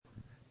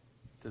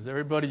Does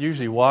everybody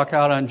usually walk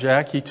out on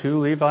Jackie too,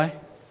 Levi?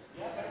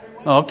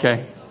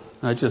 Okay.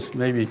 I just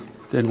maybe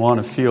didn't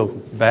want to feel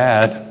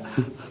bad.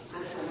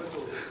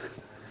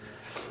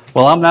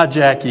 Well, I'm not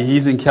Jackie.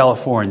 He's in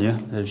California,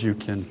 as you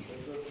can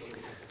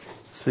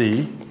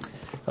see.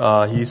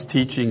 He's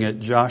teaching at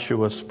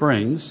Joshua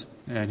Springs,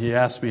 and he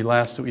asked me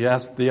he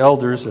asked the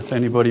elders if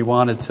anybody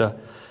wanted to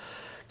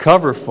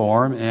cover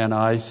for him, and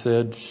I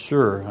said,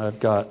 sure, I've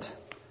got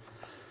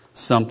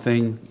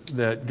something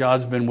that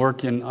God's been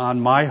working on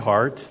my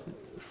heart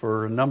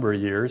for a number of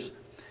years,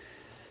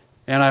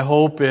 and I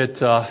hope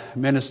it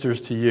ministers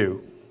to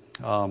you.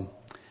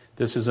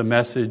 This is a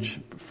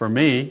message for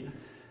me,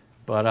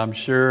 but I'm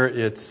sure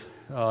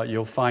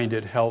you'll find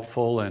it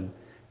helpful and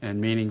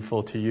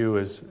meaningful to you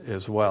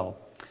as well.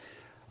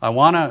 I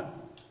want to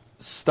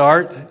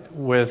start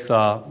with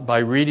by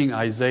reading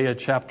Isaiah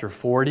chapter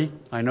 40.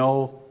 I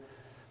know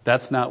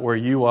that's not where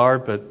you are,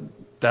 but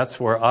that's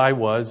where I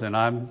was, and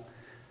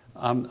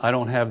I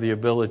don't have the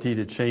ability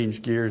to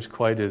change gears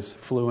quite as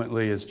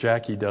fluently as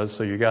Jackie does,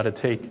 so you got to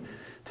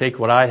take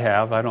what I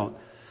have.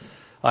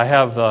 I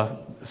have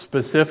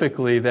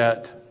specifically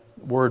that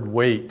word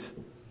wait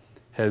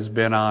has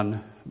been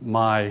on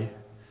my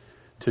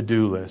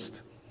to-do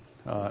list,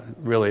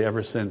 really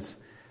ever since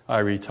I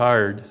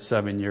retired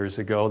 7 years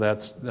ago.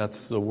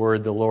 That's the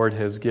word the Lord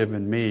has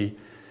given me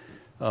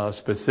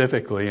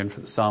specifically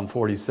in Psalm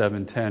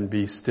 47:10,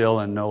 be still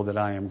and know that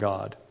I am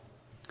God.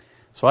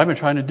 So I've been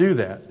trying to do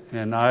that,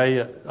 and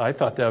I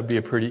thought that would be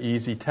a pretty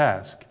easy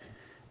task,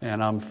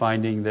 and I'm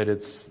finding that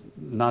it's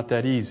not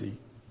that easy.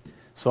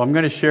 So I'm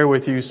going to share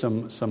with you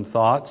some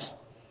thoughts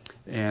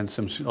and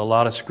a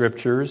lot of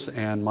scriptures,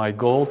 and my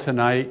goal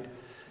tonight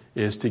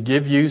is to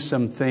give you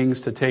some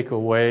things to take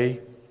away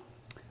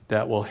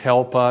that will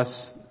help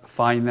us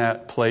find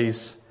that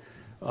place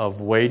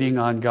of waiting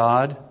on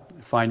God,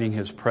 finding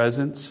His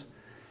presence,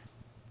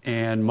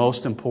 and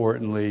most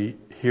importantly,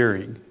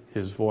 hearing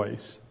His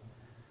voice.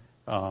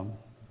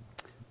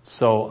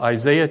 So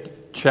Isaiah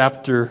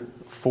chapter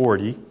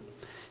 40,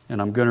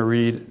 and I'm going to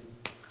read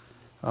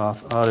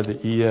out of the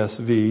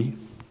ESV.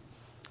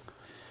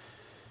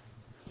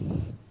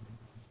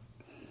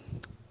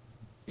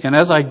 And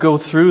as I go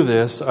through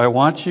this, I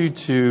want you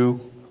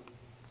to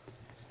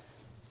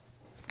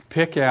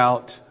pick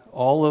out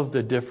all of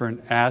the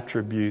different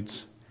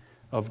attributes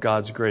of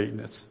God's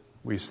greatness.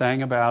 We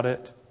sang about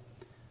it,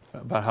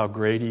 about how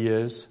great He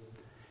is,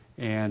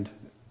 and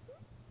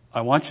I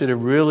want you to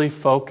really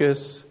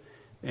focus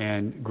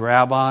and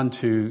grab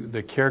onto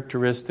the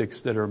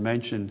characteristics that are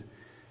mentioned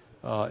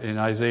in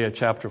Isaiah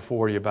chapter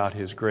 40 about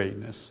His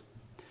greatness.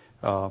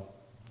 So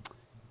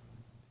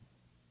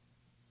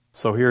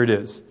here it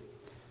is.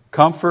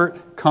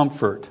 Comfort,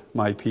 comfort,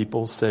 my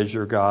people, says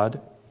your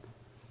God.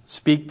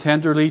 Speak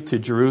tenderly to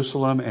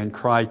Jerusalem and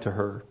cry to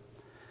her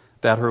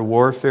that her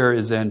warfare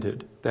is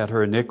ended, that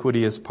her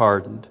iniquity is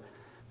pardoned,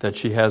 that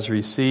she has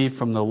received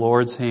from the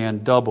Lord's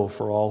hand double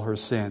for all her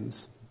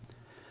sins.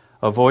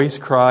 A voice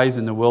cries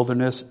in the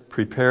wilderness,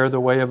 prepare the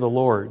way of the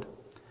Lord.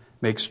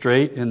 Make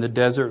straight in the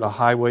desert a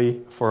highway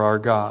for our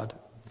God.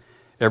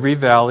 Every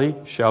valley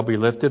shall be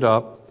lifted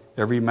up,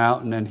 every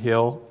mountain and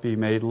hill be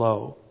made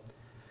low.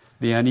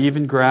 The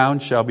uneven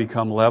ground shall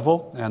become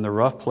level, and the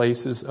rough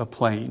places a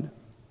plain.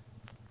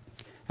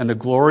 And the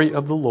glory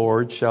of the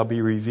Lord shall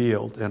be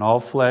revealed, and all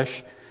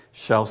flesh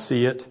shall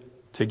see it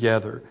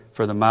together,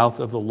 for the mouth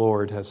of the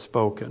Lord has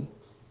spoken.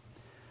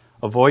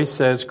 A voice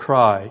says,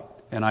 cry.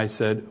 And I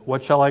said,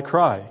 what shall I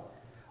cry?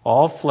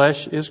 All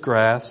flesh is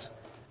grass,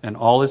 and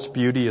all its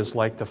beauty is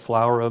like the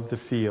flower of the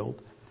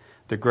field.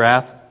 The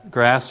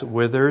grass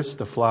withers,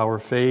 the flower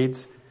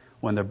fades,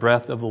 when the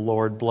breath of the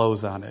Lord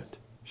blows on it.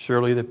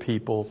 Surely the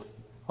people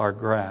are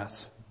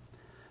grass.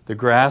 The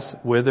grass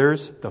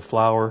withers, the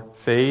flower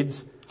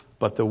fades,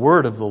 but the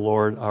word of the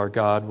Lord our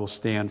God will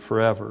stand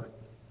forever.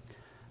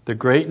 The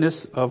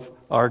greatness of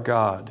our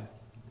God.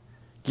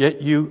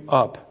 Get you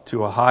up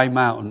to a high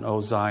mountain,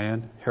 O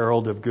Zion,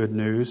 herald of good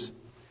news.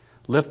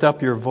 Lift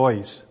up your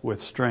voice with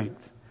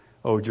strength,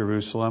 O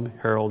Jerusalem,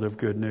 herald of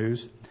good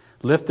news.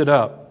 Lift it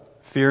up,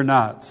 fear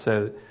not,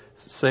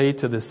 say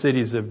to the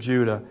cities of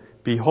Judah,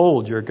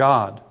 behold your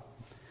God.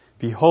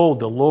 Behold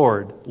the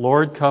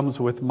Lord comes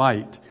with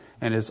might,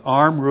 and His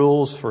arm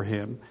rules for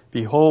Him.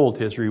 Behold,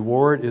 His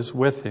reward is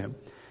with Him,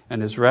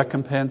 and His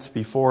recompense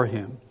before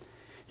Him.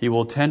 He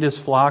will tend His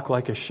flock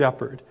like a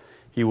shepherd.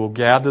 He will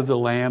gather the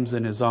lambs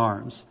in His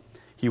arms.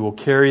 He will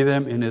carry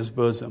them in His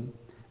bosom,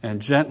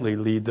 and gently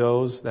lead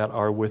those that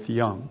are with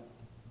young.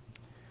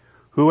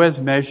 Who has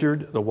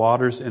measured the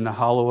waters in the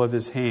hollow of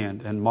His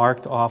hand, and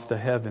marked off the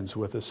heavens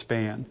with a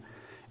span,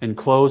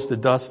 enclosed the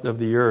dust of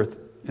the earth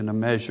in a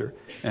measure,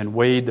 and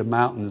weighed the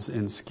mountains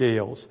in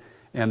scales,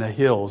 and the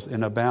hills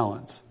in a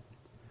balance?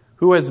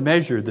 Who has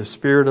measured the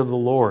Spirit of the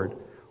Lord,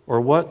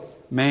 or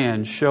what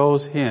man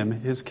shows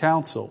Him His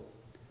counsel?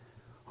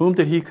 Whom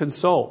did He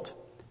consult?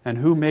 And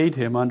who made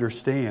Him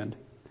understand?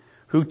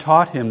 Who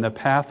taught Him the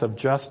path of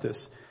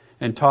justice,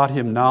 and taught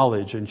Him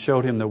knowledge, and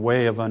showed Him the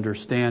way of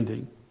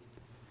understanding?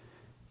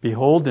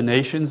 Behold, the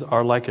nations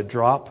are like a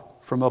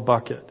drop from a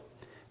bucket,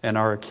 and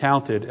are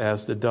accounted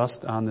as the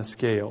dust on the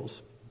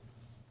scales.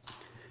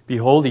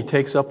 Behold, he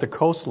takes up the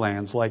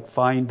coastlands like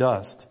fine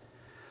dust.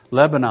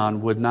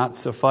 Lebanon would not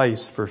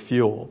suffice for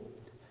fuel,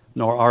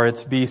 nor are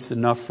its beasts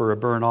enough for a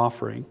burnt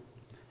offering.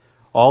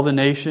 All the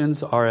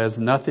nations are as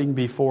nothing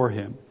before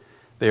him.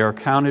 They are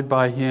counted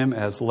by him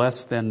as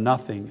less than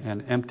nothing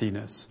and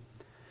emptiness.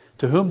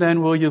 To whom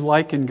then will you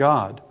liken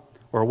God?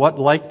 Or what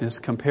likeness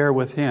compare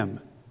with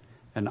him?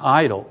 An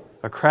idol,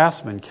 a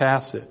craftsman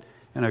casts it,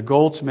 and a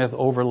goldsmith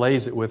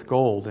overlays it with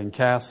gold and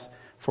casts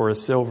for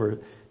its silver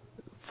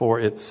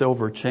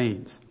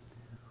chains.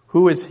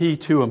 Who is he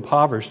too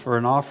impoverished for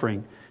an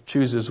offering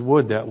chooses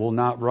wood that will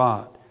not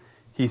rot?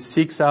 He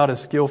seeks out a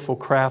skillful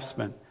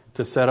craftsman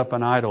to set up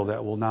an idol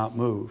that will not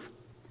move.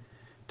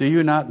 Do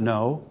you not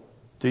know?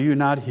 Do you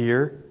not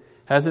hear?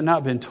 Has it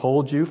not been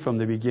told you from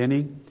the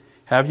beginning?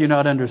 Have you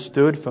not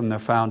understood from the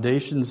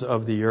foundations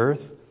of the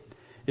earth?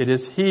 It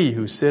is he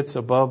who sits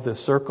above the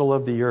circle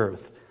of the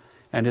earth,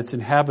 and its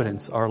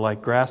inhabitants are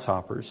like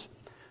grasshoppers,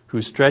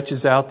 who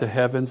stretches out the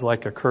heavens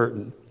like a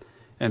curtain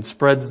and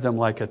spreads them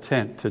like a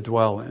tent to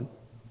dwell in.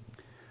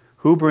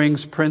 Who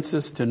brings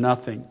princes to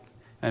nothing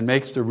and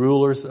makes the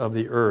rulers of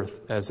the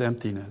earth as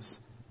emptiness?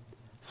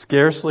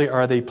 Scarcely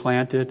are they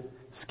planted,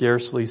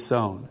 scarcely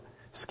sown.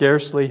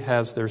 Scarcely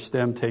has their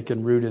stem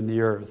taken root in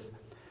the earth.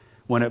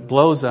 When it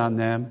blows on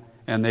them,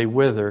 and they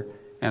wither,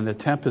 and the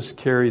tempest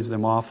carries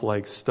them off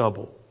like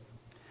stubble.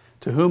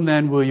 To whom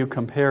then will you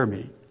compare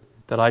me,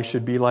 that I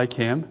should be like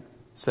him,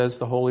 says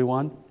the Holy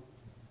One?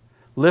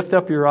 Lift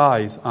up your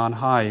eyes on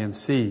high and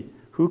see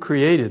who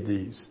created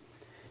these.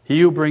 He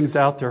who brings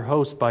out their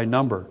host by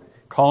number,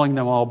 calling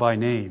them all by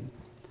name,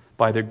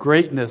 by the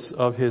greatness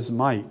of his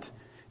might,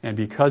 and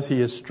because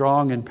he is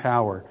strong in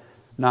power,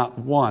 not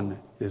one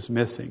is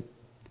missing.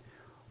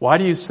 Why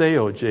do you say,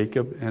 O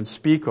Jacob, and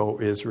speak, O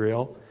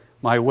Israel,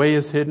 my way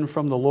is hidden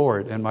from the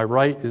Lord, and my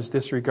right is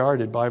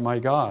disregarded by my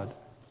God?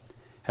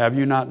 Have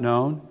you not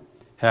known?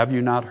 Have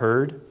you not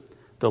heard?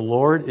 The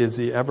Lord is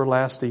the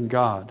everlasting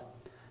God,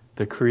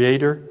 the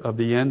creator of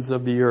the ends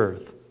of the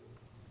earth.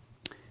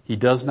 He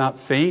does not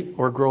faint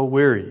or grow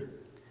weary.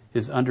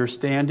 His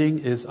understanding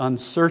is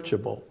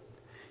unsearchable.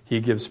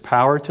 He gives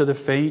power to the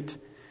faint,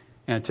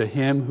 and to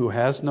him who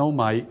has no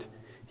might,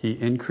 he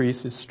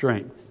increases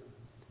strength.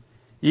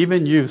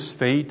 Even youths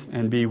faint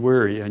and be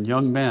weary, and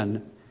young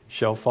men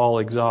shall fall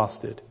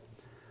exhausted.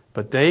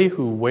 But they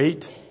who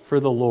wait for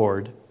the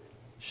Lord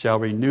shall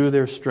renew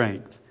their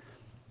strength.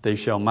 They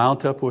shall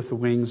mount up with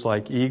wings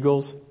like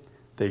eagles.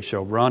 They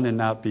shall run and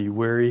not be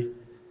weary.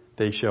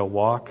 They shall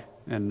walk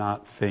and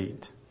not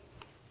faint.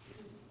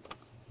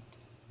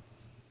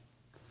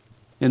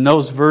 In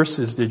those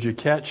verses, did you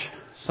catch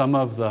some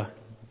of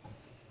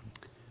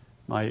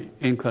my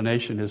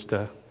inclination is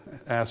to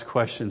ask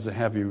questions and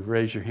have you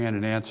raise your hand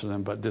and answer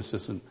them, but this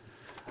isn't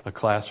a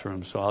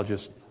classroom, so I'll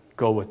just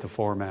go with the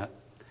format.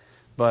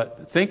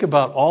 But think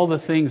about all the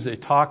things they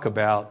talk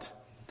about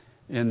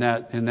in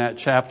that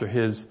chapter.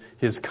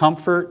 His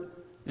comfort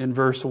in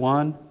verse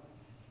 1,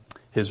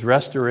 his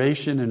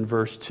restoration in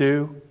verse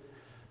 2,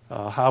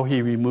 how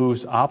he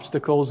removes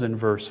obstacles in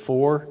verse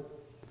 4,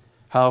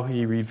 how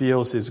he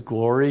reveals his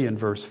glory in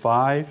verse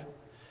 5,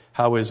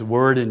 how his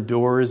word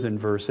endures in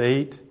verse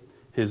 8,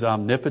 his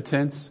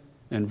omnipotence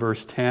in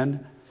verse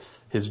 10,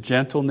 his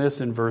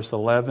gentleness in verse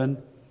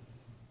 11,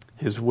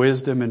 his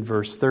wisdom in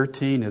verse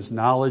 13, his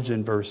knowledge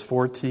in verse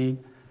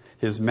 14,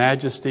 his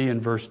majesty in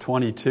verse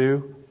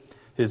 22,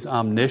 his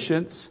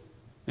omniscience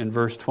in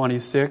verse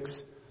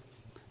 26,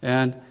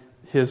 and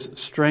his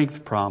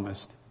strength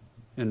promised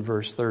in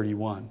verse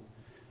 31.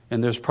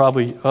 And there's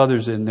probably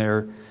others in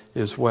there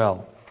as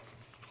well.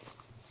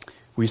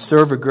 We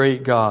serve a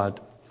great God.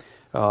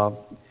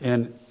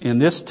 And in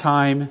this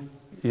time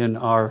in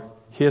our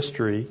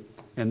history,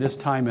 and this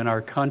time in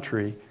our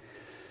country,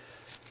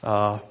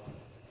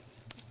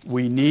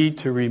 we need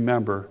to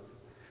remember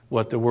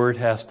what the Word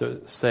has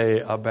to say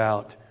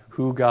about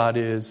who God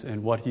is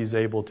and what He's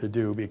able to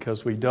do,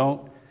 because we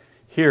don't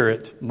hear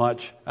it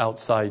much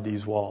outside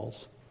these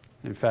walls.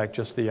 In fact,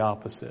 just the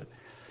opposite.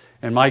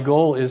 And my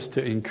goal is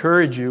to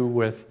encourage you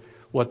with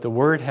what the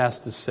Word has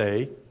to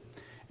say,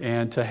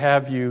 and to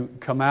have you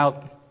come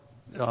out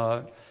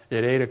at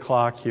 8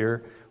 o'clock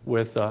here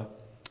with an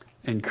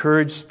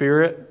encouraged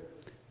spirit,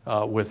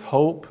 with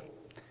hope,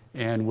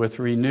 and with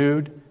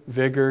renewed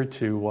vigor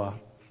to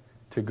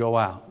go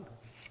out.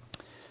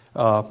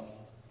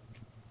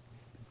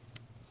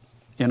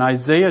 In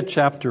Isaiah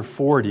chapter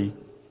 40,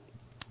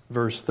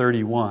 verse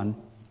 31,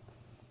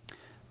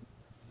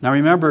 now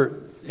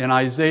remember, in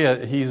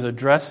Isaiah, he's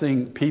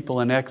addressing people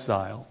in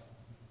exile.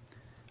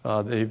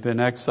 They've been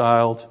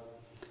exiled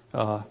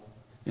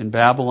in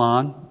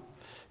Babylon.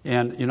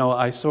 And,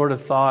 I sort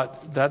of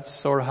thought, that's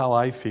sort of how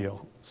I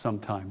feel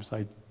sometimes.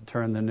 I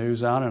turn the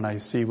news on and I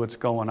see what's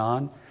going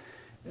on,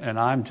 and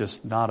I'm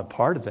just not a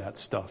part of that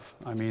stuff.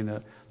 I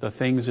mean, the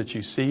things that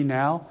you see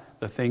now,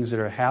 the things that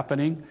are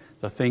happening,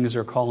 the things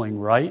they're calling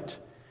right,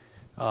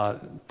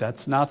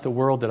 that's not the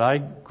world that I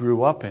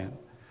grew up in.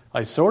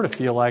 I sort of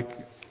feel like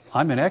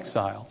I'm in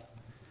exile.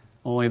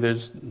 only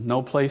there's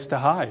no place to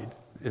hide.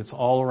 It's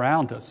all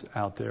around us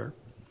out there.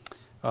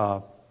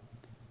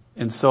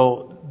 And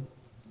so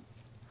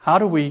how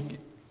do we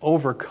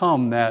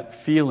overcome that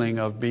feeling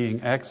of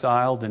being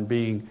exiled and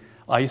being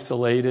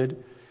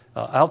isolated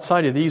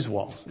outside of these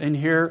walls? In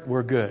here,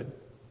 we're good.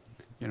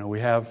 We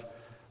have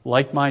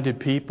like-minded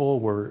people.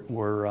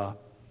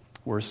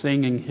 We're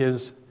singing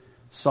His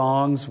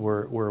songs.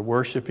 We're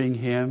worshiping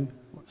Him,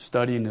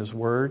 studying His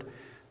Word.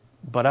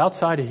 But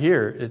outside of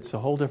here, it's a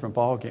whole different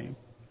ballgame.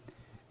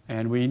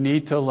 And we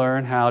need to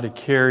learn how to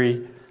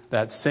carry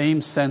that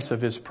same sense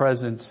of His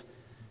presence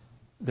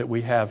that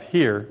we have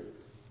here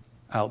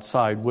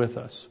outside with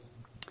us.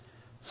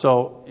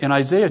 So in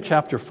Isaiah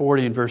chapter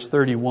 40 and verse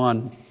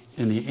 31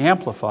 in the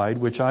Amplified,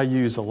 which I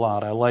use a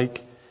lot, I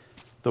like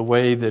the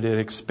way that it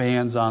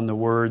expands on the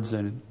words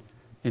and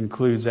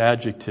includes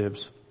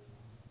adjectives.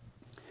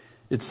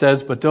 It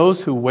says, "But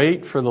those who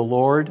wait for the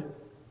Lord,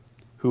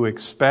 who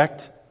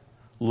expect,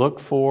 look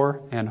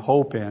for, and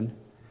hope in,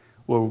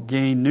 will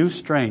gain new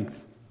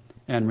strength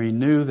and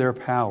renew their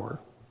power.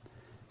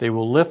 They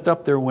will lift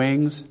up their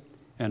wings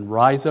and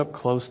rise up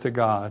close to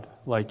God,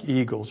 like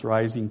eagles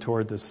rising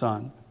toward the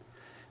sun.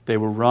 They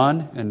will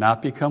run and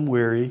not become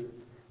weary.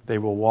 They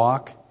will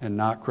walk and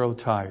not grow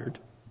tired."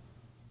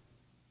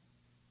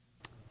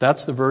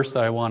 That's the verse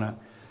that I want to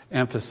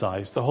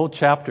emphasize. The whole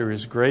chapter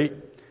is great.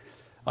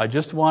 I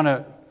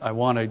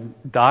want to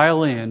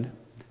dial in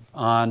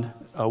on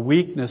a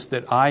weakness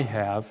that I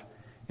have,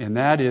 and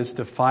that is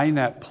to find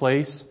that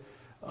place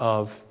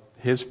of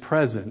His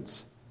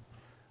presence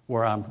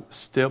where I'm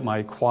still,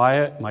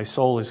 my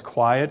soul is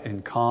quiet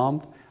and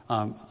calmed.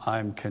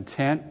 I'm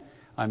content.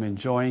 I'm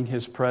enjoying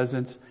His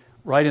presence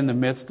right in the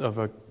midst of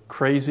a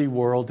crazy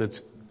world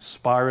that's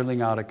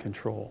spiraling out of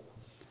control.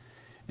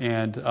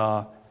 And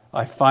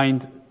I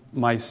find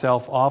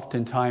myself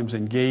oftentimes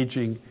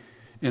engaging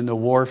in the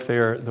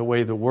warfare the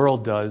way the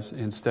world does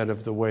instead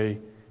of the way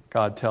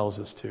God tells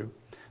us to.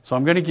 So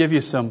I'm going to give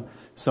you some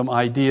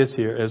ideas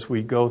here as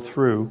we go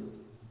through.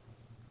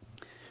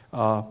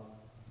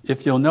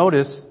 If you'll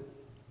notice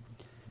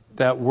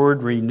that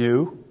word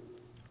renew,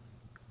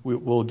 we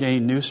will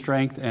gain new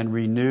strength and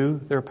renew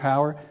their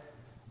power.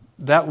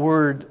 That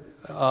word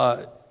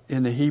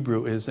in the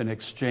Hebrew is an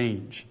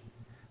exchange.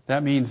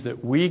 That means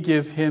that we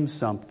give Him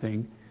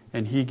something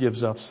and He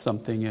gives us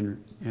something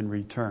in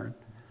return.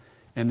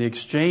 And the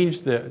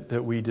exchange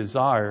that we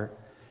desire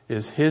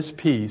is His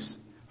peace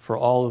for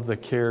all of the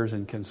cares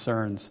and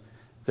concerns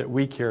that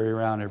we carry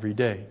around every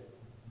day.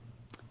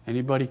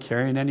 Anybody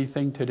carrying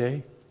anything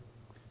today?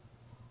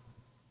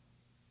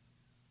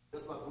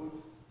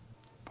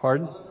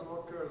 Pardon?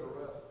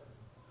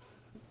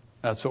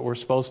 That's what we're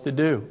supposed to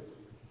do.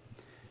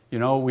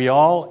 We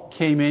all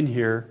came in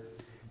here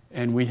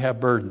and we have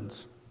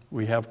burdens.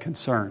 We have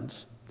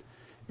concerns.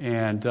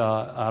 And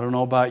I don't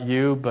know about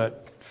you,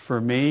 but for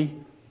me,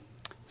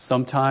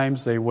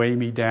 sometimes they weigh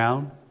me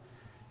down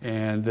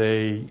and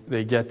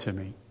they get to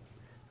me.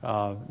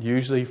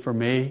 Usually for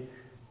me,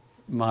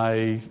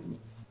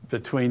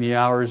 between the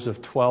hours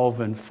of 12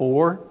 and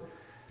 4,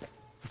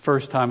 the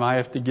first time I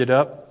have to get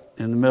up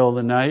in the middle of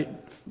the night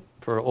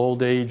for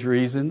old age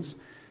reasons,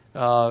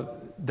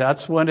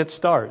 that's when it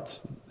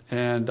starts.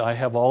 And I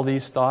have all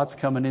these thoughts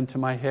coming into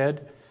my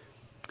head.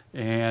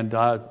 And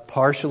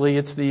partially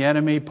it's the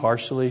enemy,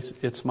 partially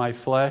it's my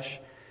flesh.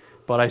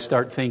 But I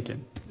start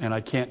thinking, and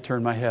I can't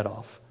turn my head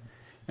off.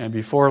 And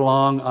before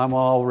long, I'm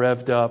all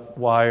revved up,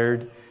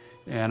 wired,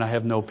 and I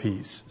have no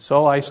peace.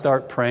 So I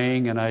start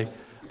praying, and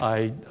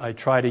I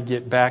try to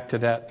get back to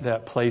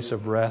that place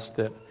of rest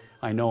that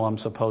I know I'm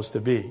supposed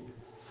to be.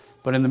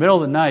 But in the middle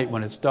of the night,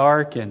 when it's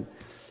dark and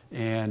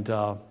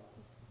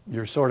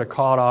you're sort of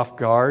caught off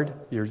guard,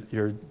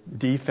 your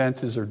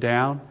defenses are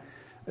down,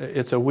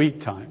 it's a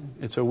weak time.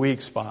 It's a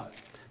weak spot.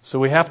 So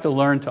we have to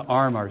learn to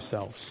arm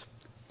ourselves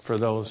for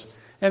those.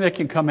 And it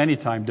can come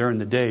anytime during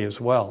the day as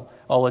well.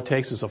 All it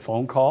takes is a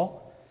phone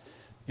call,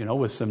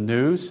 with some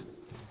news.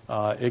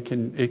 It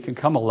can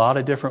come a lot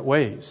of different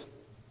ways.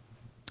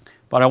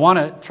 But I want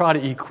to try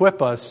to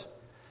equip us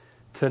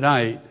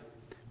tonight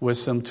with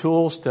some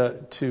tools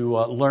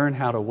to learn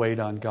how to wait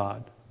on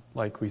God,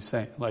 like we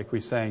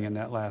sang in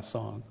that last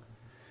song.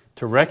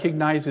 To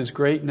recognize His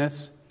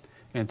greatness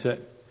and to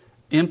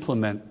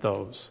implement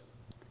those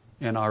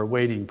in our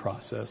waiting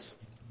process.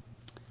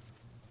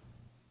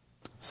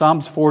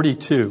 Psalms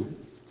 42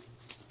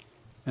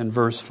 and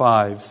verse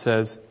 5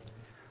 says,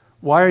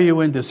 "Why are you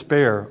in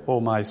despair,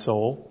 O my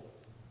soul?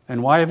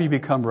 And why have you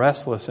become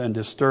restless and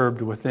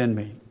disturbed within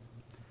me?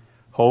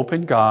 Hope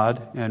in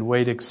God and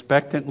wait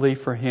expectantly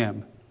for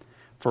Him,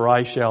 for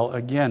I shall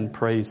again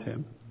praise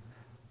Him,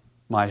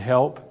 my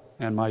help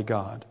and my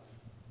God."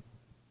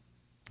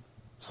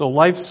 So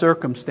life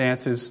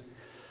circumstances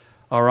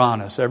are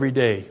on us every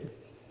day.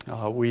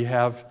 We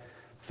have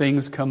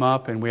things come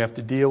up and we have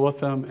to deal with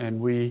them, and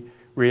we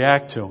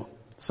react to them.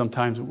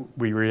 Sometimes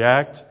we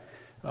react.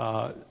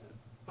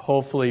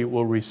 Hopefully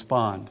we'll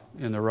respond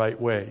in the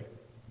right way.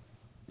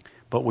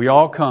 But we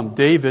all come.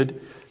 David,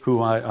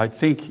 who I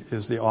think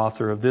is the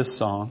author of this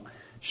song,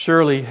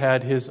 surely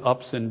had his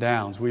ups and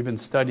downs. We've been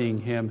studying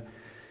him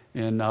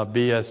in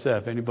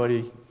BSF.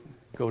 Anybody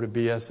go to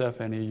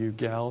BSF? Any of you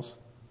gals?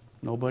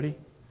 Nobody?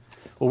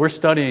 Well, we're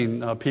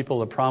studying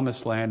people of the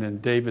Promised Land,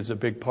 and David's a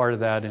big part of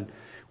that. And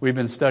we've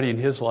been studying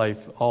his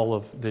life all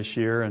of this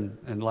year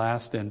and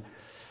last. And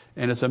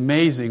it's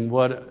amazing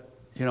what,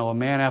 a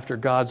man after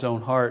God's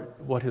own heart,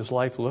 what his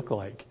life looked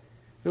like.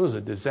 It was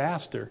a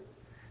disaster.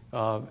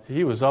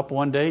 He was up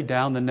one day,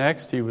 down the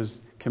next. He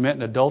was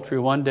committing adultery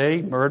one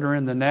day,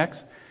 murdering the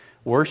next,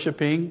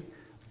 worshiping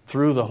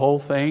through the whole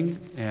thing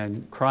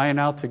and crying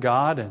out to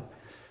God.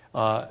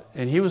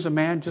 And he was a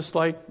man just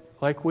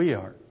like we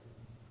are.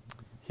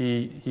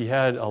 He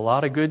had a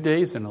lot of good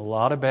days and a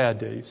lot of bad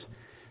days,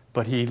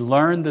 but he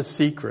learned the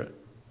secret.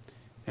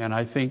 And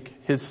I think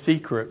his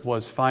secret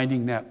was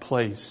finding that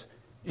place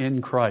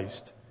in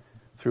Christ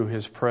through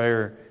his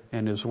prayer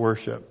and his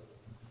worship.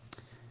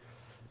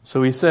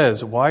 So he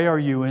says, "Why are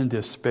you in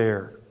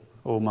despair,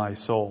 O my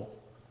soul?"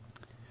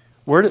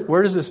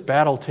 Where does this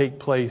battle take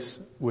place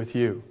with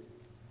you?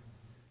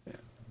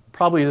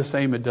 Probably the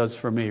same it does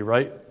for me,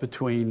 right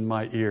between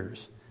my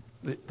ears.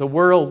 The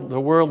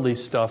worldly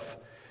stuff,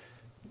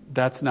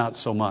 that's not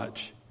so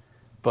much.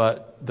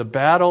 But the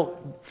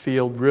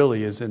battlefield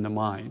really is in the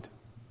mind.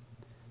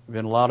 There have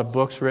been a lot of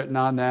books written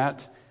on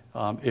that.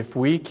 If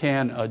we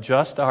can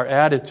adjust our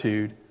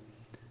attitude,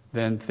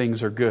 then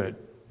things are good.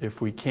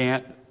 If we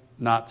can't,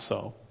 not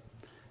so.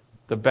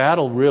 The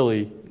battle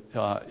really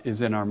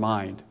is in our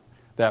mind.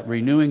 That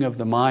renewing of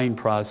the mind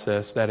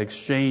process, that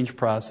exchange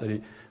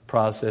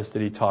process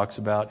that he talks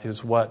about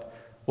is what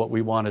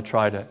we want to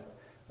try to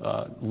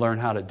learn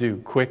how to do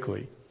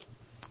quickly.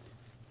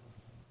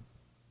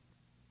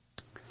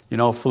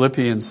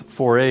 Philippians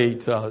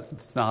 4:8,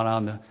 it's not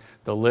on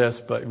the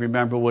list, but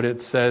remember what it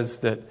says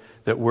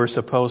that we're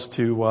supposed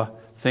to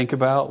think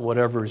about,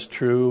 whatever is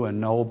true and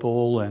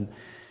noble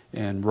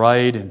and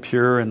right and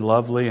pure and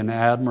lovely and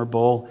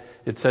admirable.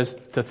 It says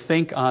to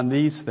think on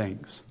these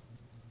things.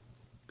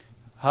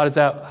 How's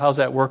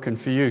that working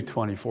for you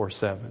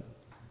 24/7?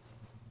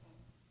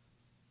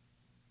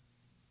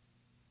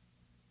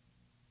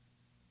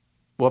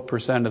 What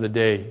percent of the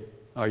day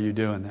are you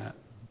doing that?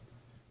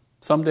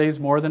 Some days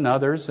more than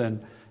others,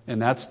 and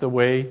that's the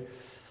way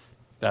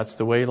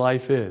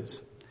life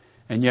is.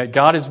 And yet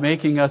God is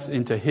making us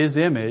into His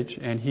image,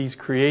 and He's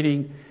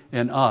creating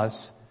in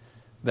us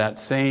that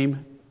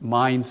same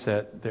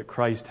mindset that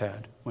Christ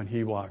had when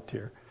He walked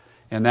here.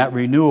 And that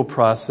renewal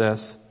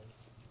process,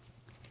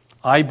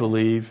 I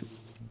believe,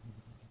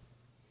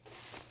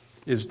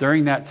 is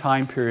during that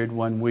time period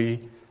when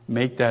we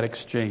make that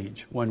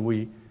exchange, when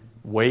we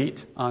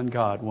wait on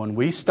God, when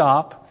we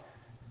stop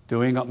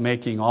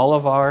making all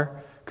of our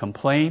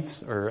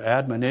complaints or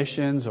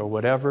admonitions or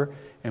whatever,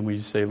 and we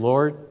say,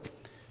 Lord,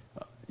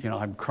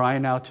 I'm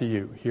crying out to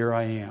you. Here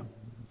I am.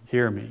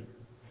 Hear me.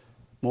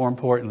 More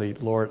importantly,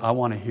 Lord, I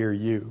want to hear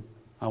you.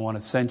 I want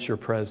to sense your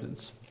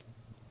presence.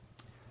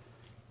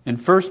 In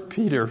 1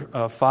 Peter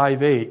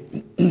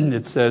 5:8,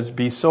 it says,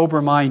 "Be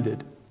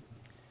sober-minded,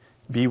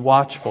 be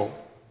watchful.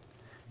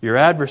 Your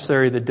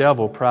adversary, the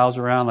devil, prowls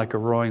around like a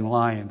roaring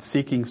lion,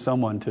 seeking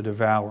someone to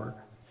devour."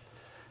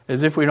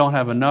 As if we don't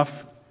have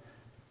enough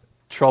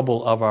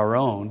trouble of our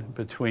own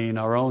between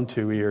our own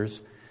two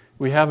ears,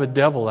 we have a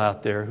devil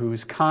out there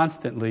who's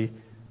constantly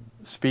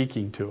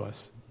speaking to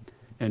us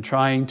and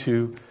trying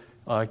to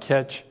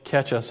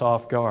catch us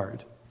off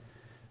guard.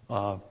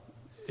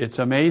 It's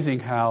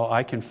amazing how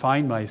I can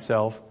find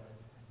myself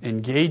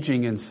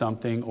engaging in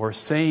something or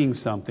saying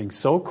something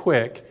so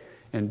quick,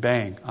 and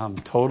bang, I'm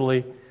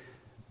totally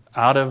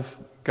out of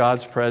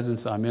God's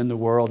presence. I'm in the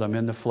world, I'm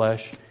in the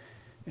flesh,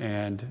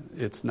 and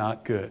it's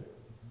not good.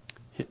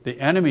 The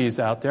enemy is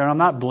out there, and I'm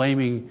not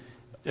blaming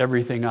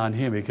everything on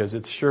him because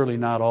it's surely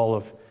not all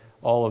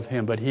of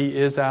him, but he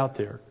is out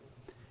there,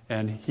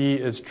 and he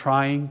is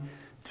trying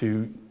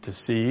to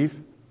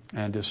deceive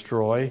and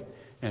destroy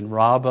and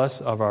rob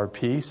us of our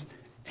peace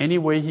any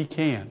way he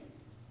can.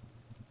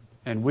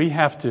 And we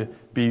have to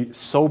be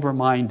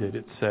sober-minded,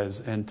 it says,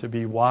 and to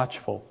be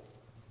watchful,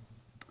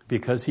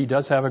 because he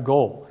does have a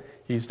goal.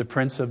 He's the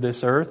prince of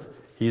this earth.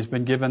 He's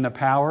been given the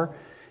power,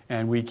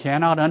 and we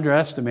cannot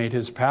underestimate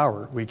his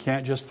power. We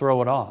can't just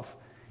throw it off.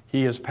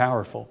 He is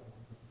powerful.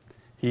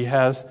 He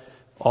has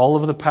all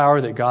of the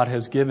power that God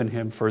has given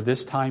him for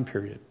this time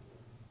period.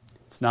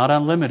 It's not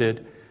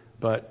unlimited,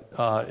 but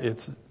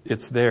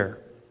it's there.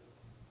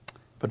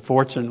 But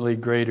fortunately,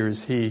 greater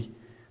is he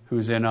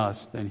who's in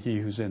us than he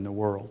who's in the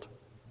world.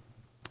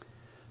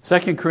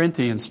 2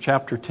 Corinthians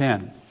chapter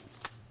 10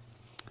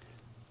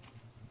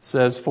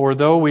 says, "For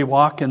though we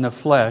walk in the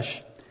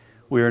flesh,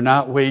 we are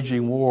not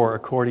waging war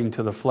according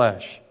to the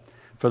flesh.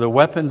 For the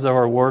weapons of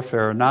our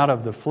warfare are not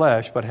of the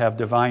flesh, but have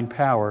divine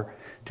power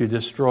to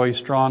destroy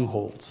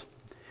strongholds.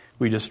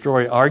 We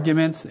destroy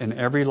arguments and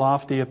every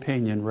lofty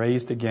opinion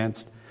raised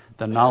against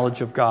the knowledge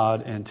of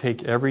God, and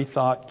take every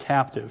thought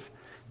captive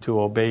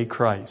to obey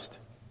Christ."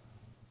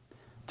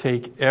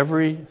 Take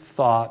every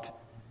thought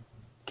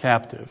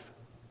captive.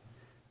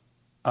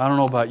 I don't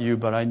know about you,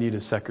 but I need a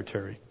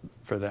secretary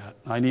for that.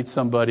 I need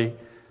somebody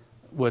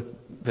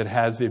that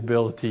has the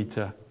ability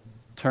to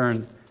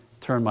turn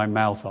my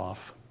mouth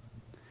off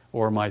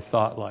or my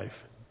thought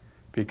life.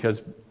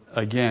 Because,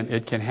 again,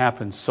 it can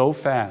happen so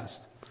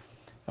fast.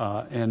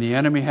 And the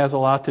enemy has a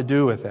lot to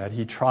do with that.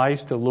 He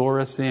tries to lure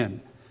us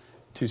in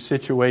to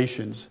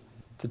situations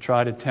to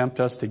try to tempt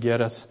us to get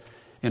us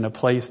in a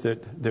place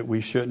that we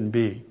shouldn't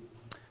be.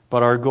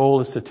 But our goal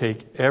is to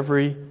take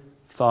every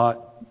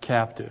thought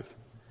captive.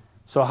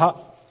 So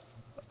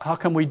how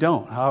come we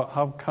don't?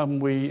 How come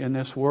we in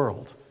this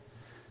world?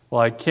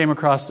 Well, I came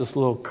across this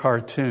little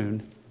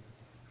cartoon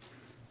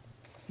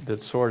that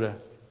sort of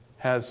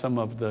has some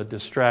of the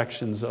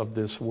distractions of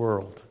this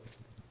world.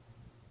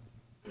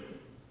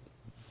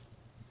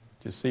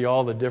 You see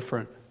all the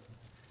different...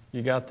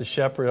 You got the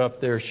shepherd up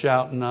there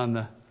shouting on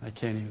the... I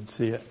can't even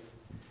see it.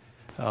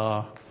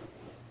 Up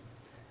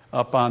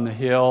on the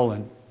hill,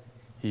 and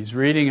he's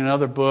reading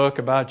another book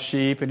about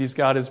sheep, and he's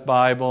got his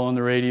Bible and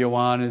the radio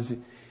on, his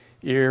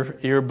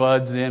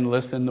earbuds in,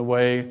 listening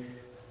away.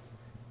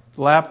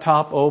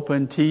 Laptop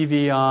open,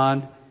 TV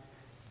on.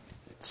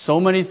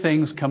 So many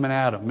things coming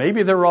at him.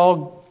 Maybe they're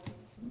all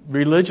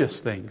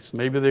religious things.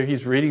 Maybe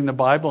he's reading the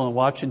Bible and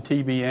watching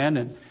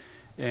TBN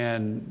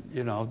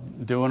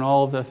and doing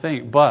all of the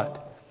things.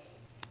 But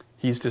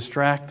he's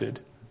distracted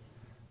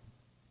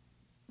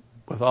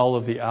with all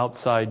of the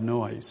outside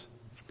noise.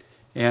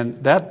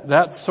 And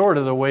that's sort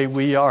of the way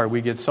we are.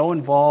 We get so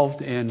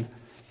involved in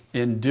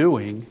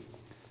doing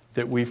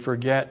that we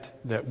forget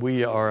that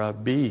we are a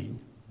being,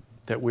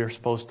 that we're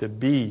supposed to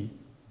be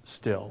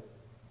still.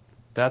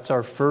 That's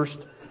our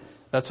first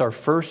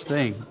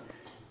thing.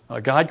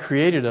 God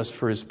created us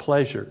for His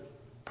pleasure,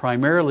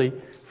 primarily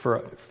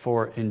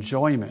for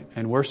enjoyment,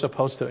 and we're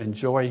supposed to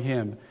enjoy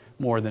Him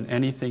more than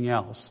anything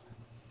else.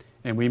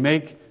 And we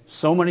make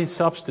so many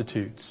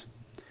substitutes.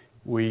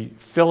 We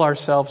fill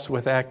ourselves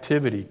with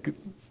activity,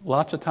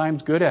 lots of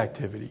times good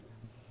activity.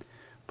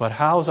 But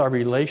how's our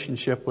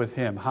relationship with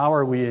Him? How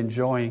are we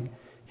enjoying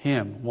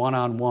Him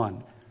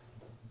one-on-one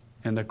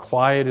in the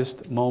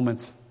quietest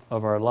moments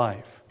of our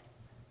life?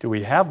 Do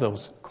we have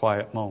those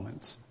quiet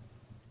moments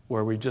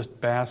where we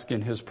just bask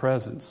in His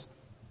presence?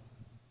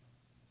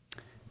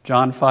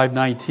 John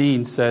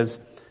 5:19 says,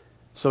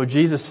 "So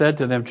Jesus said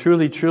to them,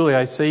 'Truly, truly,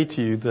 I say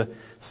to you, the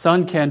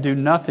Son can do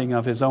nothing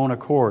of His own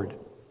accord,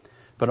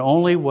 but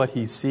only what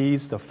He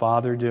sees the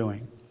Father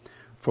doing.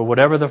 For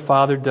whatever the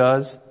Father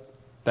does,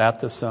 that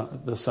the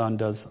Son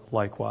does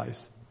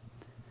likewise.'"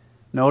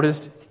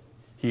 Notice,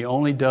 He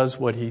only does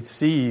what He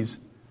sees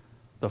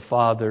the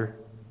Father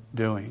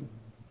doing.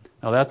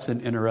 Now that's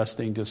an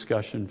interesting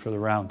discussion for the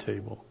round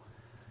table,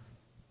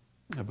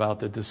 about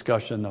the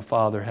discussion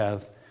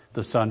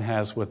the Son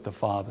has with the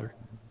Father.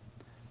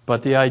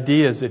 But the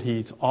idea is that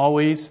He's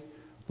always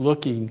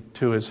looking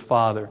to His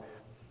Father.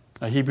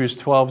 Hebrews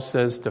 12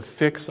 says to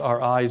fix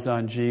our eyes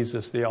on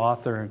Jesus, the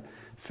author and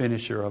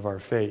finisher of our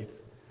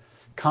faith.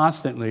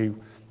 Constantly,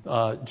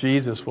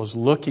 Jesus was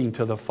looking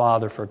to the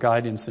Father for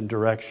guidance and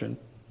direction.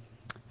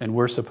 And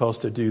we're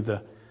supposed to do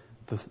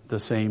the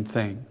same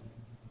thing.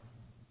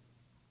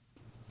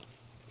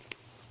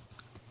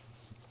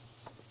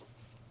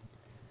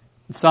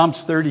 In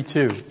Psalms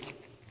 32,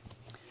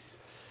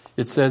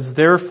 it says,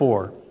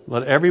 "Therefore,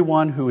 let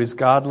everyone who is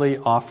godly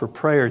offer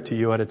prayer to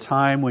you at a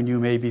time when you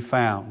may be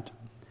found.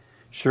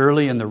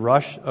 Surely in the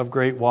rush of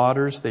great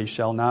waters they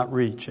shall not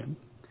reach him.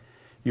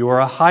 You are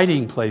a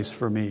hiding place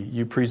for me.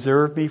 You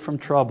preserve me from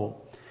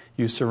trouble.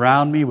 You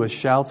surround me with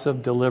shouts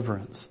of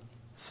deliverance.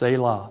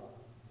 Selah.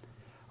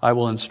 I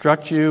will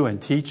instruct you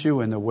and teach you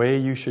in the way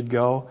you should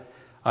go.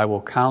 I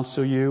will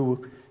counsel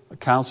you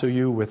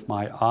with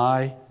my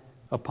eye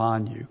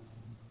upon you."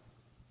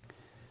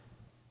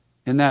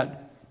 In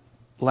that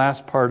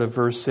last part of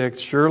verse 6,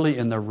 "Surely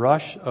in the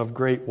rush of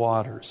great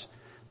waters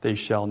they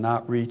shall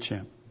not reach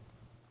him."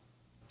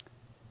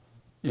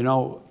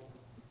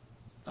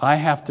 I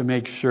have to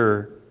make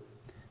sure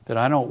that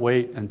I don't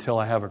wait until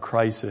I have a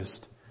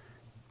crisis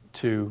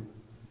to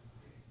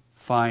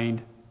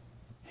find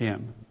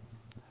Him.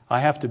 I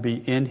have to be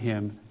in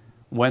Him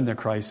when the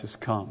crisis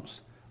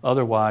comes.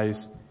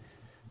 Otherwise,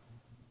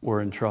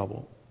 we're in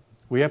trouble.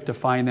 We have to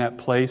find that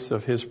place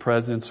of His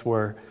presence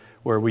where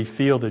we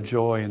feel the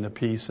joy and the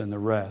peace and the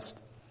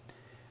rest.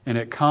 And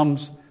it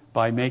comes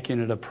by making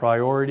it a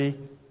priority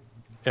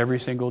every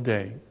single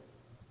day.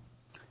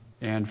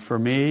 And for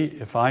me,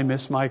 if I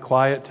miss my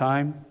quiet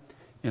time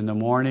in the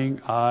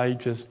morning, I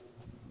just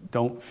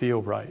don't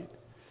feel right.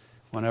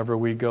 Whenever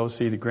we go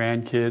see the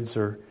grandkids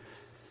or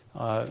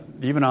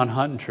even on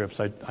hunting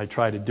trips, I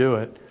try to do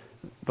it.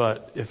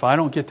 But if I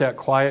don't get that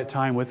quiet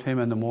time with Him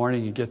in the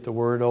morning and get the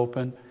Word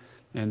open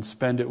and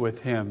spend it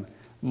with Him,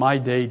 my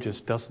day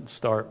just doesn't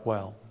start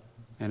well,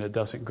 and it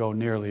doesn't go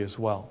nearly as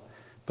well.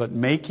 But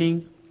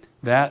making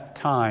that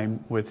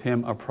time with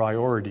Him a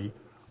priority,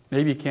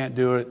 maybe you can't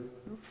do it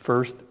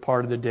first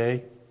part of the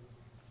day.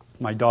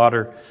 My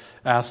daughter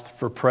asked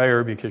for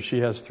prayer because she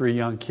has 3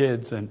 young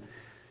kids, and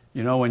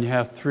when you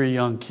have 3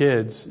 young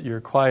kids,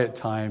 your quiet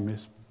time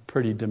is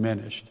pretty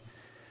diminished.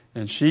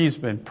 And she's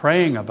been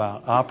praying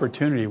about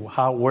opportunity.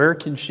 Where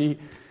can she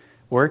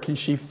Where can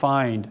she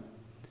find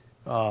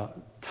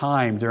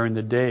time during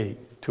the day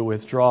to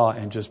withdraw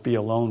and just be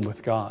alone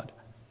with God?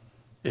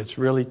 It's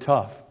really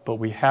tough, but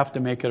we have to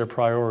make it a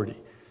priority.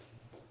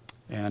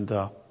 And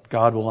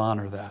God will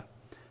honor that.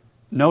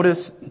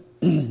 Notice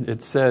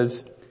it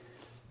says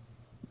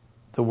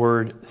the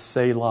word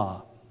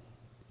Selah.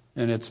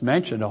 And it's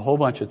mentioned a whole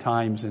bunch of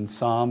times in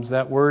Psalms.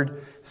 That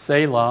word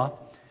Selah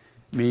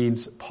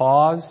means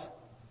pause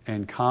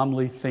and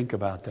calmly think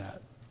about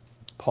that.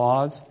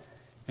 Pause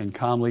and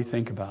calmly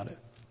think about it.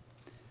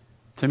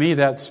 To me,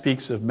 that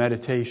speaks of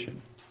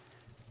meditation.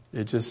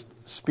 It just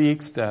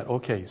speaks that,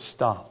 okay,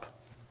 stop.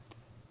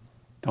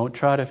 Don't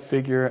try to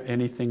figure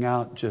anything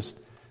out. Just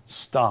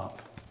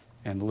stop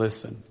and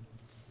listen.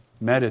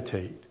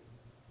 Meditate.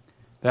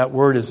 That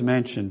word is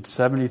mentioned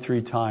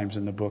 73 times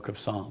in the book of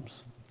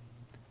Psalms.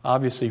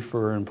 Obviously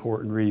for an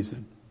important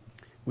reason.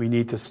 We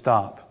need to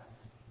stop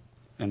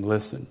and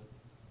listen.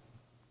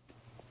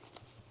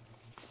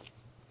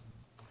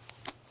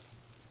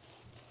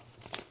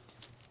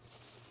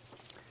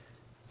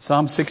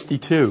 Psalm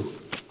 62.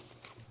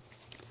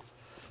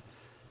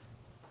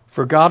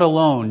 For God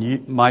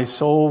alone, my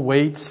soul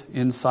waits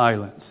in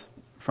silence.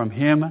 From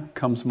Him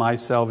comes my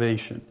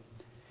salvation.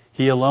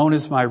 He alone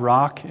is my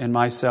rock and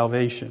my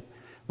salvation,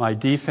 my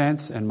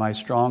defense and my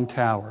strong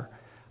tower.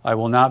 I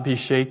will not be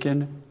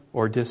shaken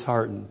or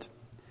disheartened.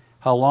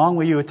 How long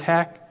will you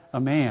attack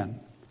a man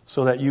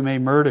so that you may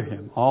murder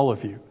him, all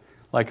of you,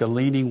 like a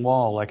leaning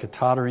wall, like a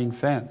tottering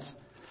fence?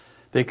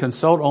 They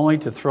consult only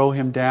to throw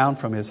him down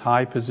from his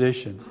high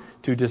position,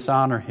 to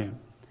dishonor him.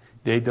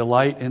 They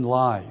delight in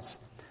lies.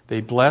 They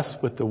bless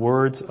with the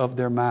words of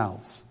their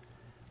mouths,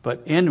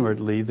 but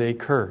inwardly they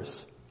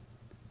curse.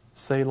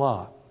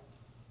 Selah.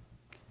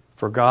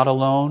 For God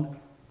alone,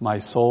 my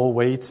soul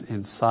waits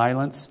in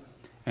silence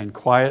and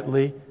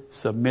quietly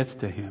submits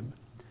to Him,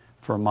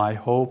 for my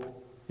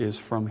hope is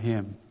from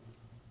Him.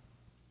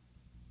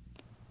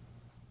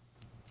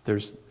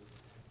 There's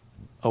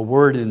a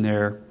word in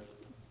there,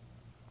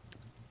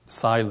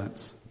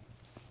 silence.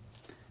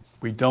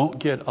 We don't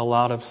get a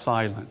lot of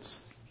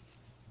silence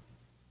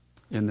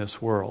in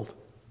this world.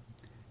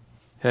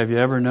 Have you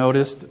ever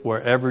noticed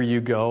wherever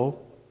you go,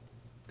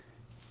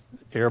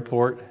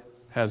 airport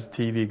has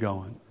TV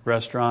going,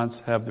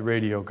 restaurants have the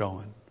radio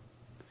going.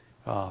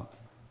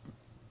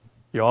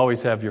 You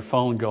always have your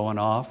phone going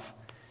off.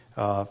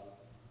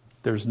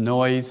 There's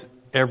noise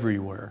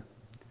everywhere.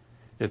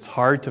 It's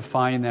hard to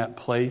find that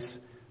place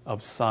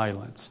of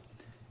silence.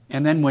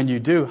 And then when you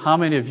do, how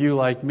many of you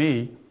like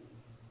me,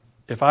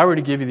 if I were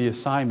to give you the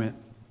assignment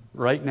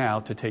right now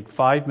to take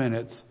 5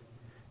 minutes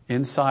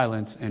in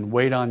silence and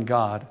wait on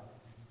God,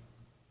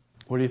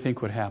 what do you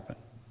think would happen?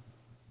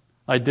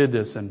 I did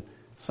this in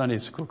Sunday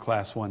school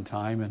class one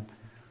time, and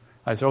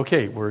I said,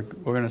 okay, we're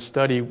going to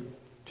study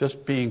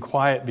just being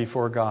quiet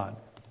before God.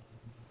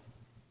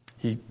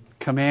 He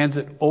commands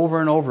it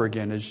over and over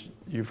again, as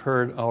you've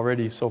heard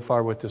already so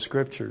far with the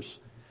scriptures.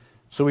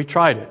 So we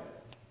tried it.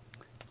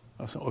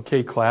 I said,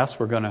 okay, class,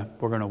 we're going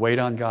to wait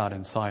on God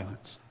in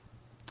silence.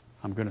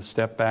 I'm going to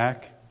step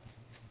back,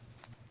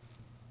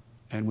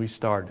 and we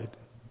started.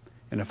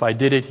 And if I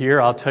did it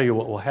here, I'll tell you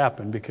what will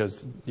happen,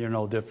 because you're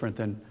no different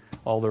than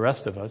all the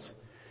rest of us.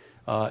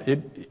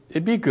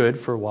 It'd be good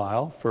for a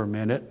while, for a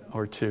minute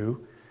or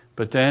two,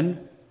 but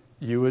then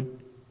you would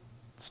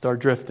start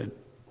drifting.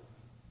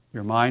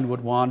 Your mind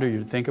would wander.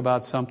 You'd think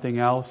about something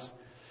else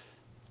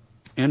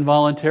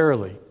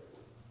involuntarily.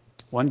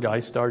 One guy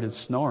started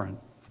snoring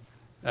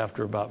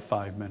after about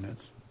 5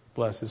 minutes.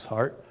 Bless his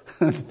heart.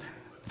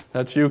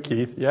 That's you,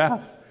 Keith.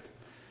 Yeah.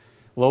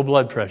 Low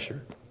blood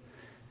pressure.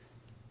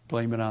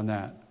 Blame it on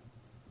that.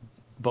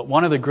 But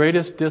one of the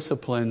greatest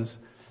disciplines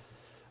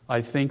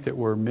I think that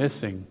we're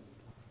missing,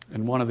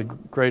 and one of the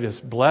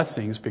greatest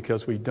blessings,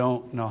 because we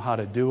don't know how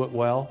to do it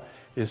well,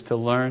 is to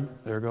learn.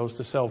 There goes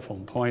the cell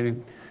phone,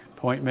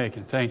 point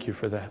making. Thank you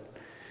for that.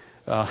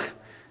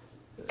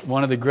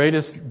 One of the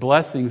greatest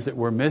blessings that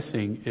we're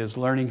missing is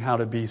learning how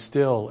to be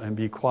still and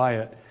be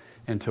quiet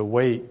and to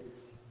wait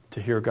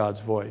to hear God's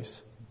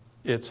voice.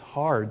 It's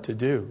hard to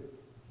do.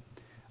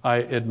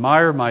 I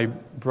admire my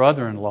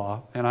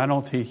brother-in-law, and I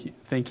don't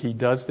think he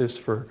does this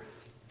for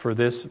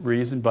this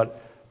reason,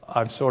 but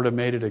I've sort of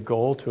made it a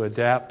goal to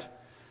adapt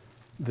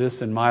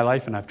this in my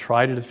life, and I've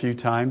tried it a few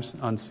times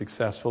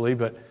unsuccessfully,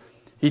 but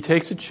he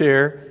takes a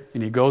chair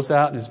and he goes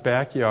out in his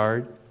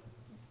backyard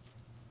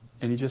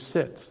and he just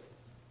sits.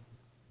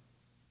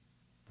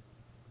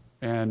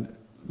 And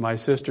my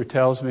sister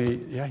tells me,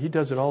 yeah, he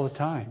does it all the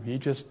time. He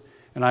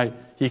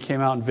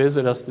came out and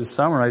visited us this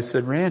summer. I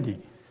said, Randy,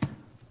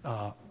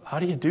 how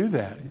do you do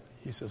that?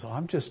 He says,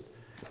 I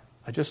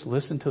just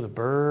listen to the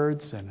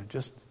birds and I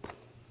just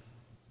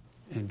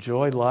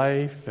enjoy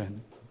life.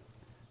 And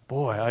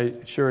boy,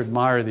 I sure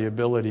admire the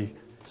ability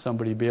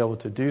somebody to be able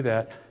to do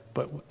that.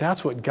 But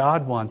that's what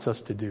God wants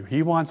us to do.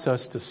 He wants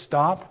us to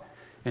stop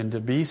and to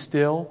be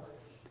still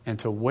and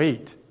to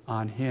wait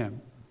on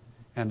Him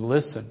and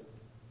listen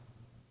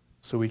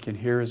so we can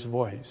hear His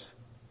voice.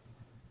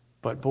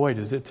 But boy,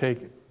 does it take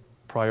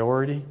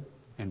priority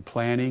and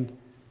planning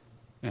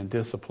and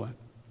discipline.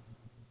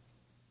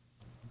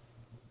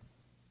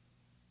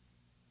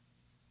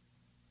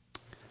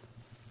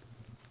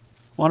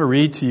 I want to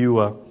read to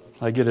you,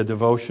 I get a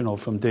devotional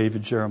from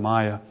David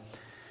Jeremiah.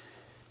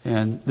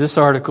 And this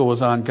article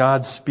was on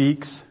God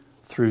speaks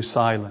through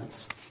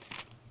silence.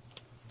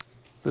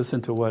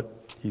 Listen to what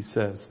he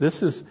says.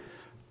 This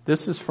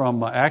is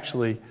from,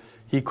 actually,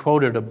 he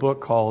quoted a book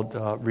called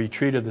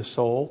Retreat of the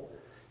Soul,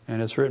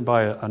 and it's written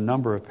by a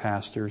number of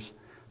pastors.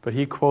 But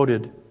he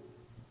quoted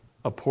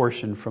a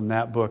portion from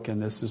that book,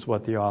 and this is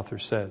what the author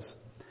says.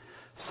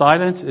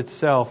 Silence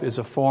itself is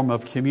a form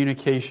of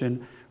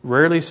communication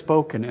rarely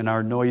spoken in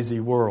our noisy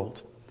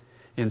world.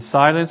 In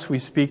silence, we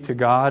speak to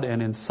God,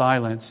 and in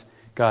silence,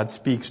 God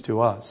speaks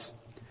to us.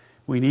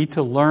 We need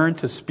to learn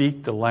to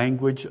speak the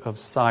language of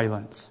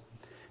silence.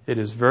 It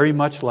is very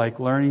much like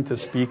learning to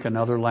speak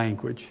another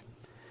language.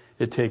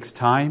 It takes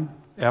time,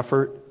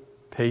 effort,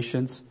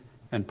 patience,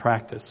 and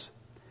practice.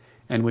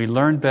 And we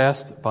learn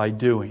best by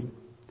doing.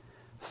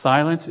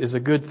 Silence is a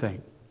good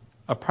thing,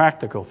 a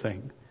practical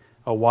thing,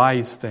 a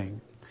wise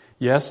thing.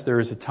 Yes, there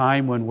is a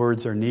time when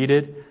words are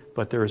needed,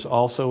 but there is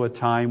also a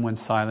time when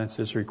silence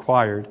is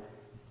required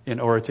in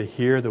order to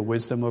hear the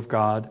wisdom of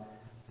God,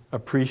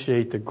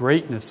 appreciate the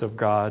greatness of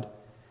God,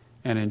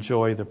 and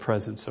enjoy the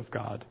presence of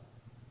God.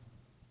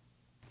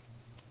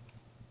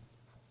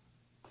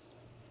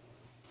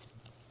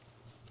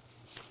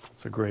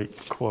 It's a great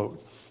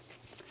quote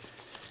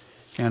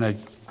and a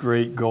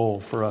great goal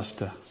for us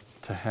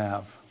to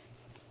have.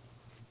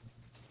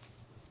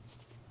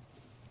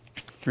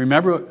 Do you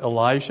remember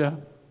Elijah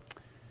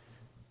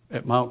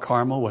at Mount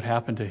Carmel, what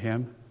happened to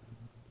him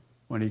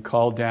when he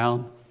called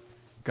down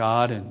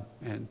God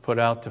and put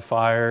out the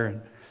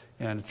fire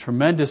and a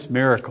tremendous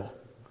miracle.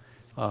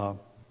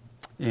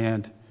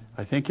 And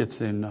I think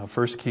it's in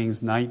 1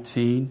 Kings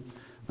 19.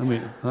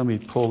 Let me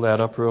pull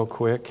that up real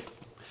quick.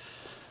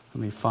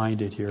 Let me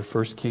find it here.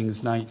 1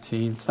 Kings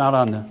 19. It's not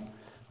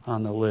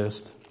on the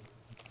list.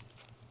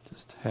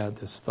 Just had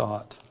this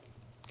thought.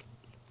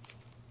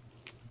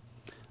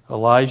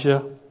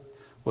 Elijah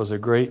was a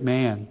great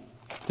man.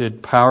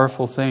 Did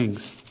powerful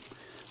things,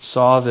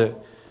 saw the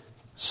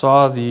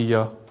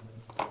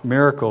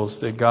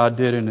miracles that God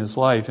did in his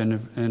life.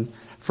 And in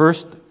 1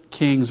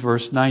 Kings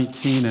verse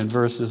 19 and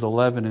verses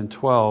 11 and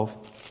 12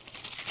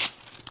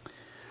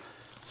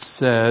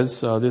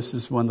 says, this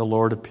is when the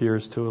Lord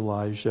appears to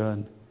Elijah,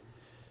 and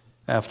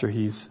after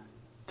he's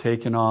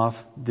taken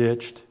off,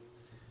 ditched,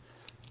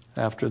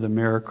 after the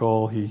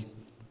miracle, he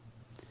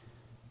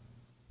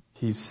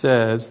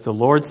says, the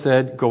Lord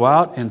said, "Go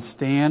out and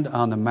stand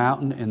on the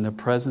mountain in the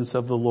presence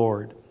of the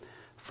Lord,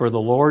 for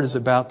the Lord is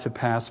about to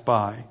pass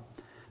by."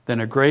 Then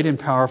a great and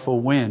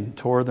powerful wind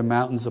tore the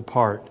mountains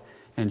apart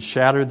and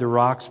shattered the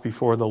rocks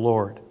before the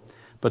Lord.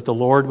 But the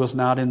Lord was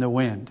not in the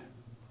wind.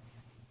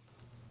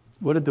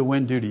 What did the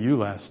wind do to you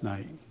last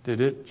night?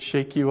 Did it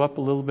shake you up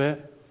a little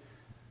bit?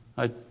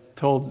 I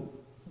told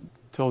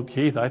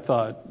Keith I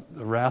thought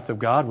the wrath of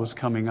God was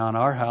coming on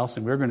our house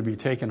and we were going to be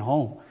taken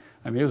home.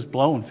 I mean, it was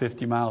blowing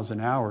 50 miles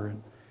an hour,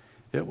 and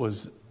it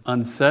was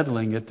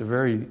unsettling at the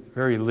very,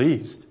 very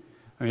least.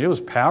 I mean, it was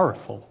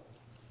powerful.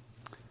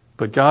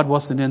 But God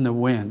wasn't in the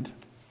wind.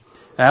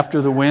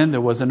 After the wind,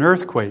 there was an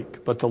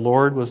earthquake, but the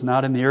Lord was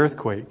not in the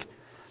earthquake.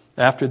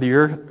 After the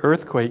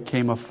earthquake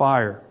came a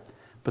fire,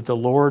 but the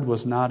Lord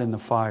was not in the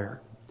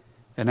fire.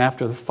 And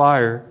after the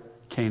fire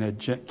came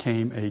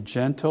a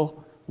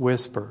gentle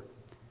whisper.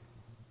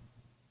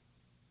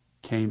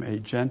 Came a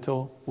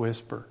gentle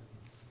whisper.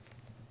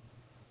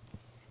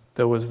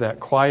 There was that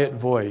quiet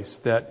voice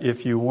that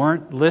if you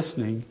weren't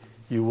listening,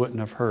 you wouldn't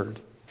have heard.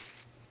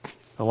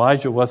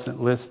 Elijah wasn't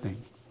listening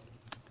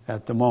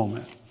at the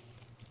moment.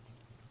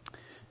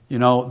 You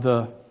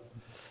know,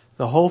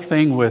 the whole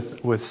thing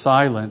with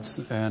silence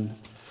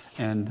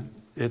and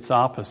its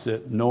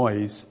opposite,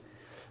 noise,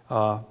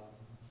 a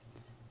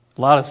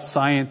lot of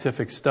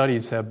scientific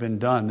studies have been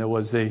done. There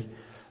was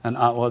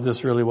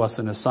this really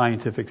wasn't a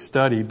scientific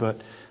study,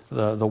 but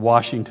the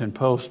Washington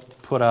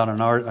Post put out an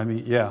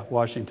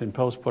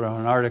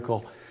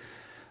article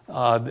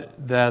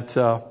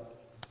that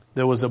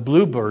there was a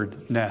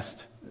bluebird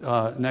nest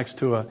next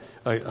to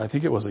I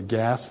think it was a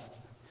gas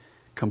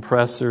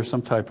compressor,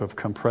 some type of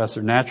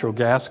compressor, natural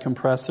gas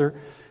compressor,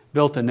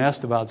 built a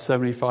nest about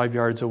 75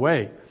 yards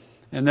away.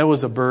 And there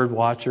was a bird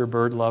watcher,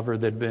 bird lover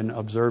that had been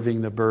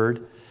observing the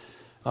bird.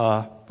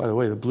 By the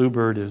way, the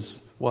bluebird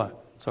is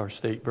what? It's our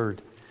state bird.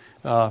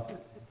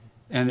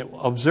 And it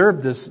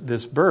observed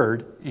this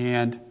bird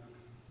and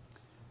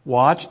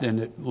watched, and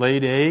it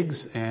laid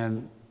eggs,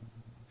 and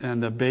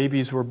the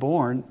babies were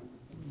born,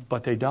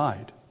 but they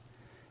died.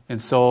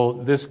 And so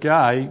this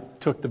guy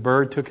took the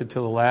bird, took it to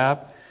the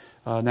lab,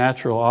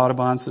 Natural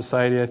Audubon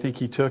Society, I think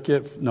he took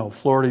it,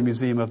 Florida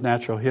Museum of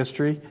Natural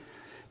History,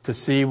 to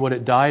see what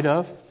it died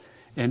of.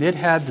 And it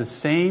had the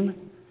same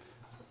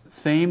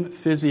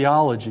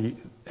physiology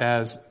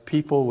as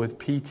people with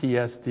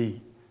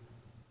PTSD.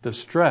 The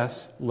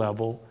stress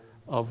level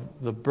of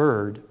the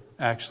bird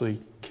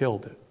actually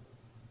killed it.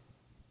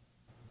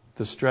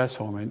 the stress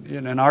hormone.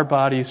 In our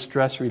body,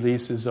 stress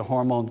releases a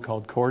hormone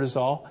called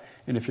cortisol.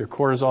 And if your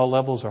cortisol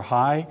levels are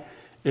high,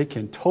 it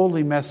can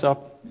totally mess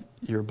up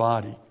your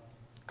body.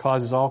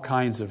 Causes all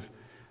kinds of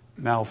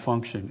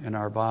malfunction in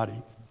our body.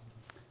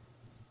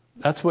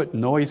 That's what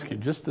noise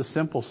can, just the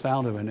simple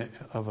sound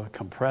of a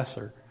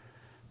compressor.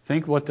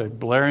 Think what the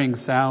blaring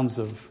sounds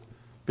of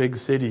big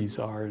cities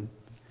are. And,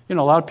 a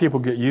lot of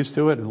people get used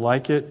to it and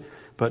like it,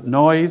 but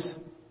noise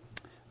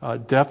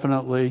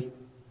definitely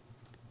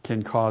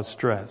can cause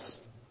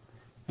stress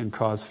and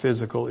cause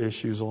physical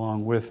issues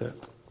along with it.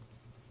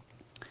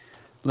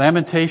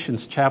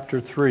 Lamentations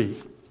chapter 3,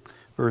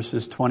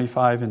 verses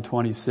 25 and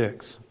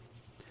 26.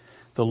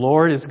 The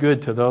Lord is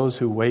good to those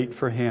who wait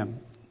for Him,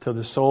 to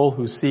the soul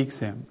who seeks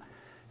Him.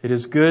 It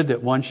is good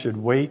that one should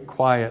wait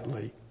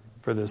quietly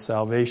for the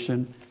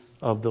salvation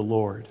of the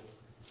Lord.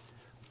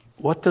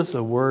 What does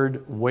the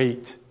word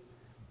wait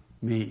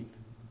mean?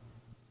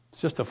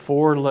 It's just a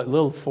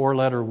little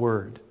four-letter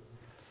word.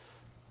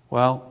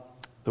 Well,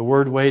 the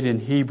word wait in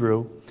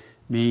Hebrew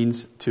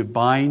means to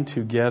bind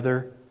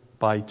together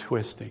by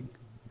twisting.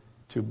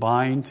 To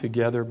bind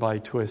together by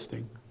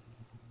twisting.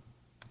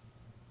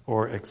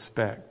 Or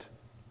expect.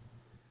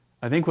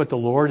 I think what the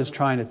Lord is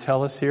trying to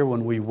tell us here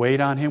when we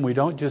wait on Him, we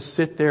don't just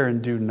sit there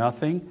and do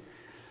nothing.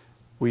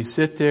 We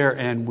sit there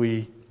and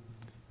we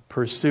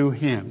pursue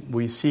Him.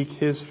 We seek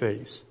His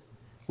face.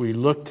 We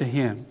look to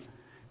Him.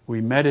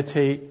 We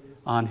meditate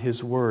on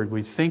His Word.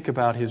 We think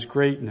about His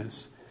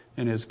greatness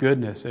and His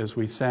goodness as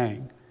we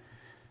sang.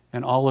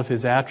 And all of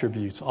His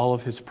attributes, all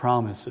of His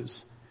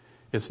promises.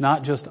 It's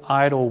not just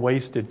idle,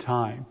 wasted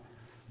time.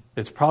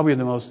 It's probably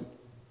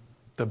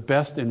the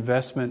best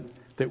investment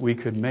that we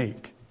could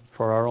make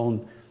for our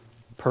own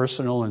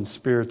personal and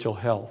spiritual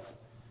health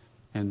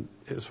and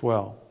as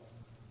well.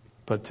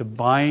 But to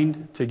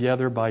bind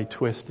together by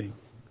twisting,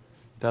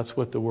 that's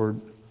what the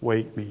word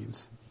wait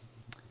means.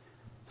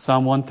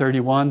 Psalm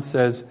 131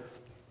 says,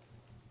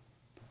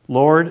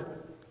 Lord,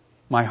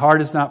 my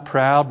heart is not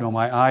proud, nor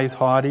my eyes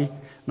haughty,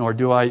 nor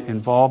do I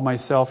involve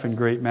myself in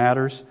great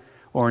matters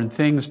or in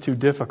things too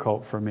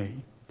difficult for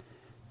me.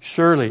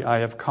 Surely I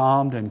have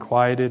calmed and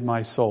quieted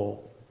my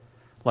soul.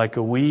 Like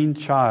a weaned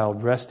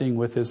child resting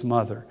with his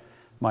mother,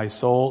 my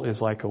soul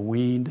is like a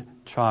weaned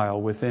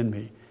child within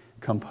me,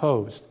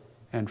 composed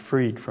and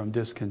freed from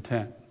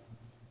discontent.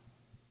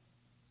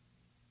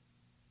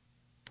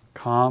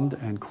 Calmed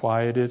and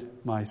quieted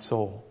my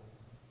soul.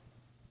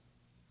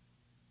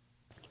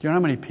 Do you know how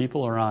many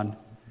people are on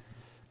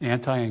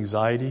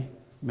anti-anxiety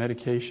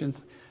medications?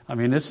 I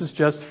mean, this is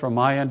just from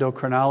my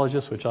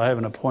endocrinologist, which I have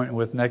an appointment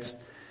with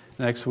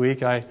next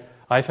week.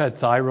 I've had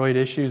thyroid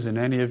issues, and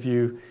if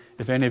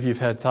any of you have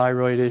had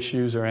thyroid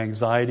issues or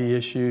anxiety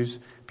issues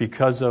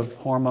because of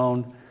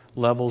hormone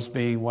levels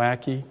being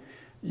wacky,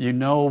 you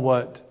know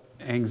what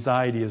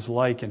anxiety is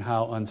like and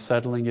how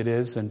unsettling it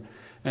is.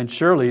 And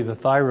surely the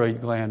thyroid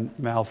gland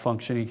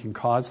malfunctioning can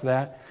cause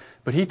that.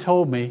 But he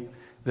told me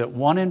that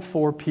 1 in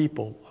 4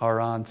 people are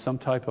on some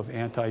type of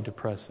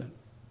antidepressant.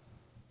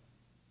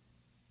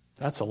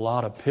 That's a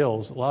lot of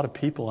pills, a lot of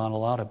people on a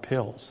lot of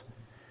pills.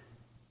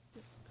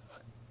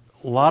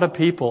 A lot of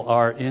people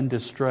are in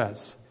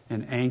distress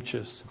and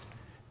anxious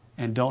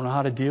and don't know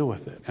how to deal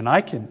with it. And I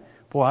can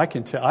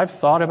tell, I've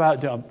thought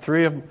about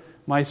 3 of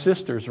my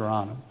sisters are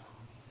on them.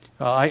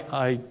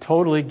 I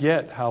totally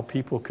get how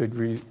people could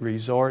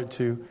resort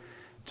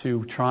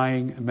to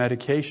trying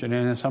medication,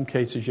 and in some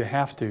cases you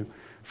have to,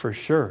 for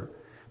sure.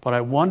 But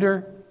I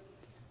wonder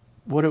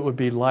what it would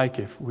be like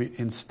if we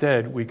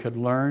could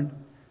learn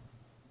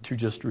to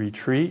just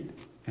retreat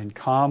and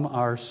calm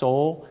our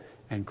soul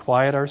and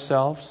quiet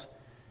ourselves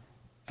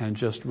and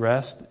just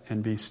rest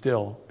and be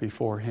still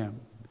before Him.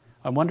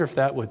 I wonder if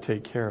that would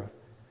take care of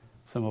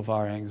some of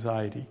our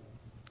anxiety.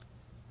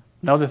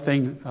 Another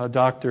thing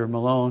Dr.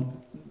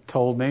 Malone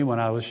told me when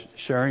I was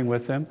sharing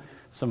with him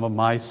some of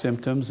my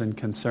symptoms and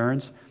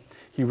concerns,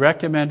 he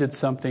recommended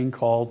something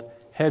called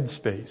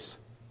Headspace.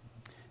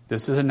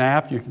 This is an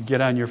app you can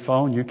get on your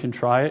phone. You can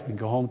try it and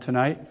go home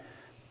tonight.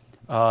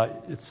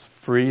 It's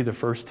free the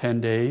first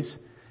 10 days.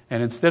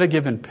 And instead of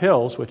giving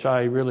pills, which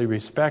I really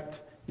respect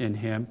in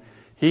him,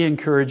 he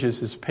encourages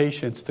his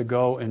patients to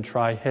go and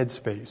try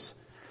Headspace.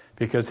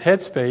 Because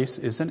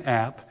Headspace is an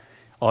app.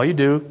 All you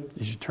do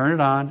is you turn it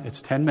on.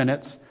 It's 10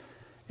 minutes.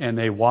 And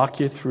they walk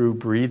you through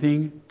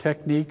breathing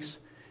techniques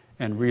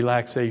and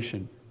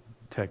relaxation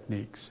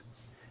techniques.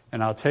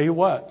 And I'll tell you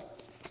what,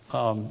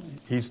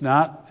 it's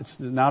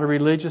not a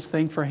religious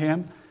thing for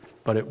him,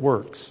 but it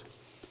works.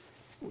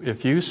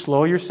 If you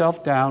slow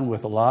yourself down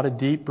with a lot of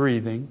deep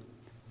breathing,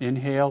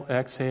 inhale,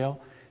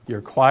 exhale,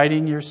 you're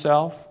quieting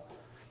yourself,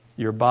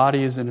 your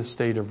body is in a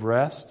state of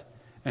rest,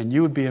 and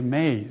you would be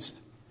amazed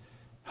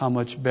how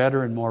much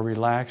better and more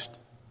relaxed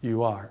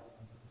you are.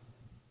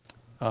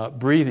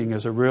 Breathing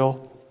is a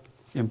real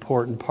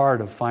important part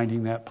of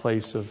finding that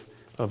place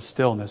of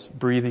stillness,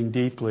 breathing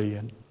deeply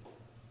and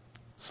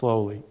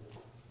slowly.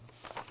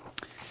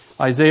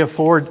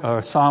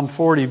 Psalm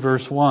 40,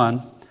 verse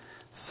 1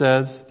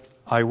 says,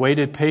 I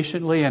waited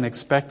patiently and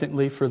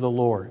expectantly for the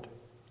Lord.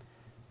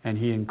 and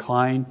he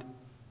inclined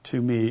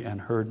to me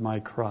and heard my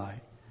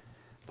cry.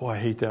 Boy, I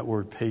hate that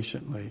word,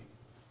 patiently.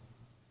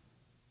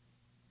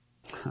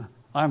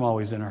 I'm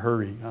always in a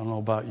hurry. I don't know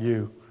about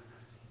you.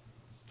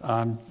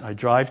 I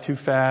drive too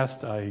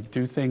fast. I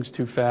do things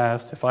too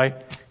fast. If I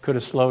could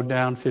have slowed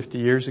down 50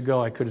 years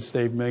ago, I could have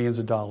saved millions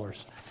of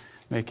dollars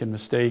making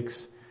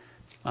mistakes.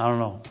 I don't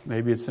know.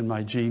 Maybe it's in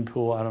my gene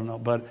pool. I don't know.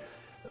 But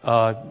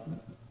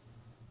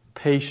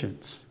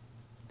patience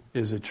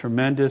is a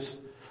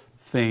tremendous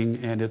thing,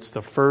 and it's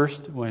the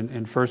first, when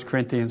in 1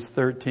 Corinthians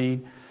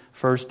 13,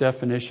 first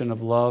definition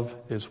of love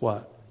is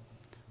what?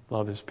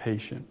 Love is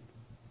patient.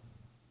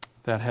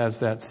 That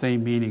has that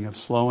same meaning of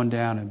slowing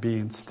down and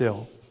being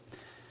still.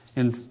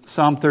 In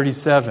Psalm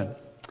 37,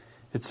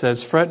 it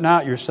says, "Fret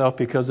not yourself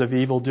because of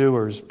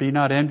evildoers. Be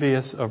not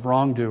envious of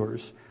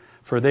wrongdoers,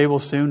 for they will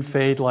soon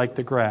fade like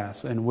the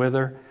grass and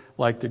wither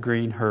like the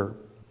green herb.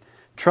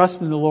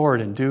 Trust in the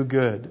Lord and do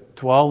good.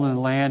 Dwell in the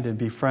land and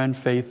befriend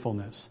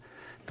faithfulness.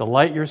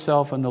 Delight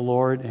yourself in the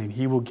Lord, and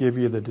He will give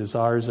you the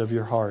desires of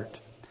your heart.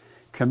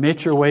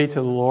 Commit your way to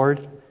the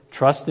Lord.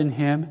 Trust in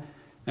Him,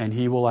 and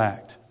He will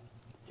act.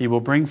 He will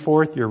bring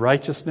forth your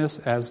righteousness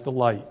as the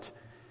light,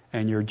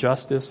 and your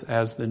justice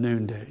as the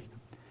noonday.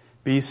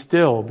 Be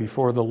still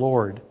before the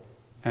Lord,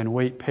 and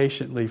wait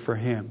patiently for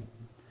Him.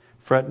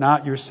 Fret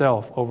not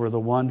yourself over the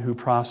one who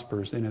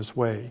prospers in his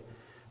way,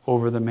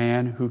 over the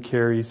man who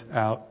carries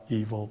out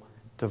evil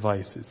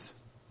devices."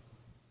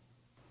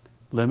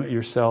 Limit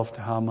yourself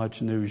to how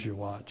much news you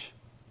watch.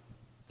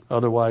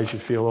 Otherwise, you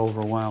feel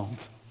overwhelmed.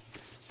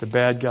 The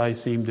bad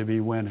guys seem to be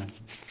winning,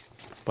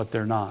 but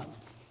they're not.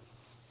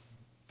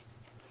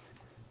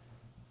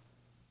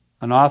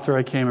 An author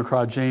I came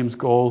across, James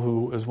Goll,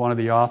 who is one of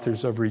the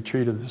authors of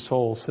Retreat of the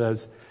Soul,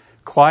 says,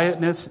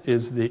 "Quietness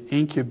is the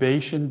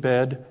incubation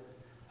bed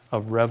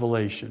of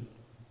revelation."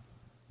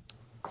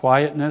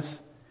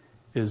 Quietness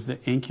is the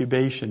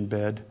incubation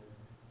bed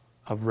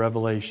of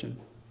revelation.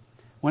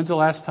 When's the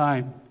last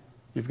time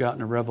you've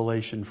gotten a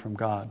revelation from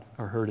God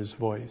or heard His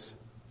voice?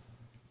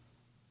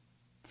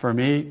 For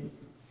me,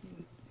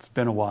 it's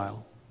been a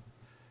while.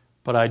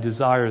 But I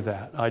desire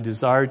that. I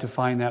desire to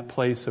find that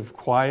place of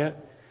quiet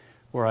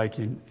where I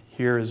can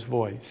hear His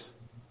voice.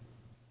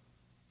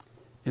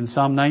 In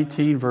Psalm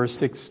 19,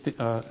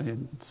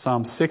 in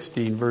Psalm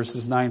 16,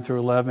 verses 9 through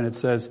 11, it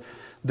says,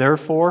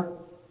 "Therefore,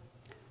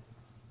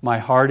 my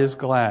heart is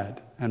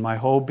glad, and my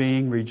whole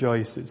being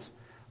rejoices.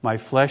 My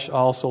flesh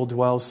also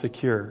dwells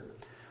secure.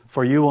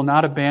 For you will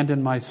not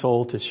abandon my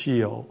soul to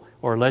Sheol,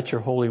 or let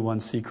your Holy One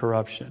see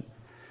corruption.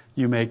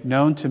 You make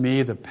known to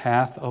me the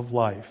path of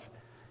life.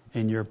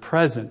 In your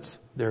presence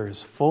there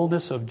is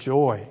fullness of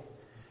joy.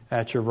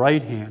 At your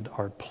right hand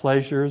are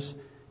pleasures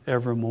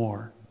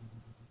evermore."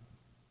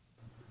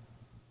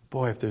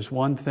 Boy, if there's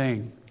one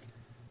thing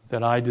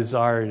that I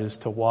desire, it is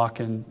to walk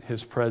in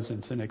His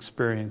presence and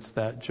experience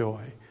that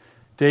joy.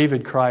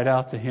 David cried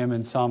out to Him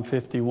in Psalm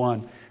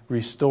 51,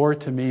 "Restore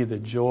to me the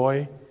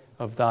joy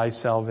of thy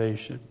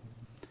salvation."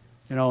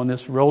 You know, in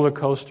this roller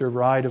coaster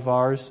ride of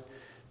ours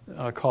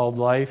called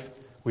life,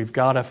 we've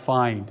got to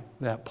find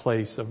that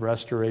place of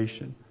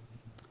restoration,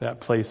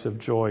 that place of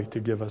joy to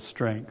give us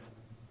strength.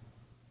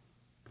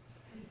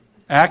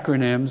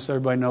 Acronyms,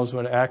 everybody knows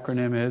what an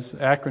acronym is.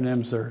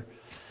 Acronyms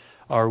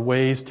are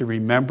ways to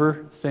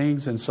remember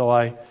things, and so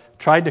I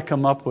tried to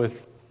come up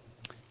with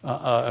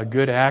a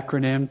good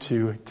acronym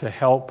to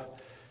help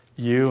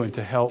you and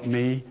to help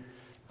me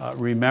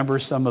remember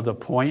some of the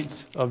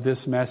points of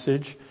this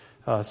message.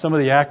 Some of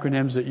the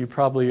acronyms that you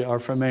probably are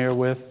familiar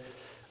with.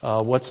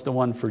 What's the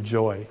one for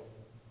joy?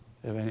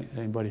 Have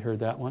anybody heard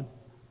that one?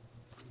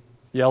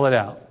 Yell it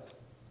out.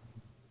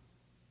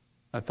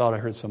 I thought I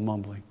heard some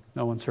mumbling.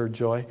 No one's heard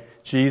joy?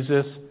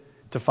 Jesus,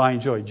 to find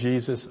joy.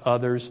 Jesus,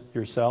 others,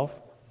 yourself.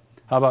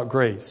 How about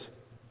grace?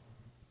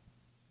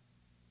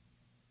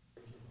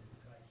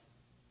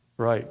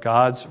 Right.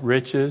 God's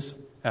riches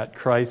at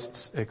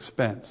Christ's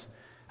expense.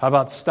 How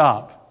about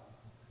stop?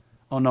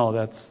 Oh no,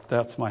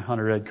 that's my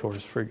Hunter Ed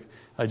course.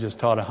 I just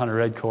taught a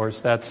Hunter Ed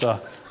course. That's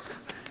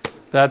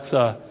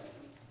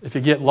if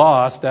you get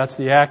lost, that's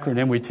the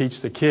acronym we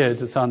teach the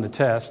kids. It's on the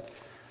test.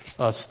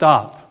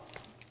 Stop.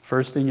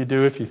 First thing you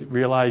do if you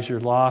realize you're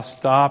lost,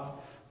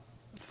 stop,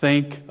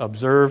 think,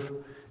 observe,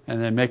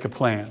 and then make a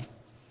plan.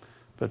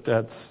 But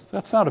that's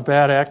not a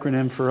bad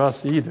acronym for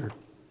us either.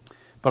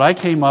 But I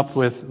came up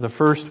with the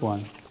first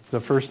one, the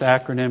first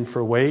acronym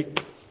for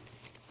wait.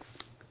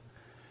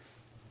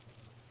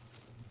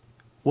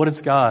 What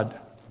does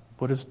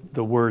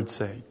the Word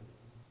say?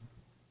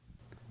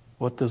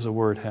 What does the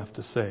Word have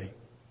to say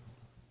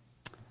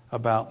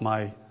about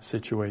my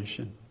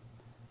situation?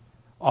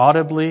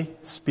 Audibly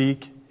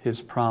speak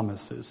His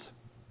promises.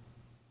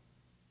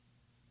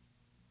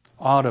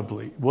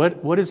 Audibly.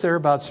 What is there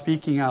about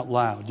speaking out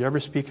loud? Do you ever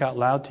speak out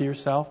loud to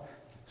yourself?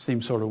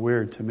 Seems sort of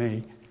weird to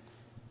me.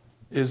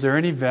 Is there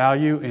any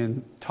value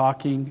in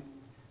talking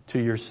to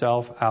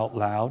yourself out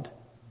loud?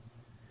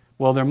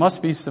 Well, there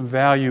must be some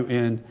value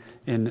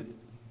in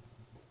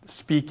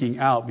speaking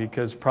out,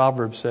 because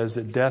Proverbs says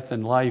that death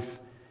and life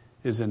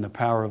is in the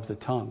power of the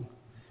tongue.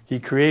 He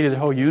created the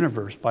whole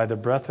universe by the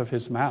breath of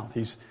His mouth.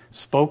 He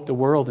spoke the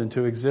world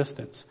into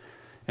existence.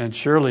 And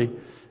surely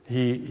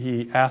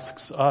He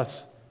asks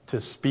us to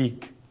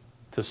speak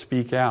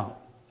out.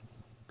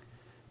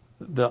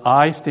 The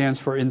I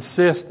stands for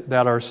insist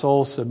that our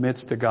soul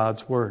submits to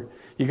God's Word.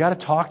 You got to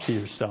talk to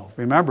yourself.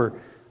 Remember,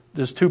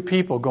 there's two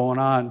people going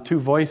on, two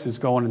voices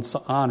going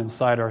on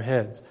inside our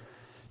heads.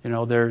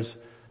 There's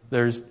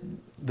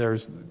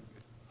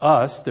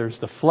us, there's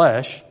the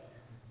flesh,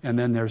 and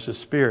then there's the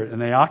spirit,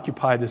 and they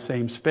occupy the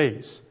same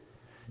space.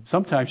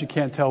 Sometimes you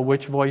can't tell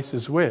which voice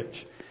is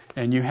which,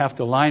 and you have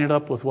to line it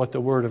up with what the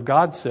Word of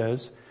God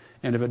says,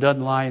 and if it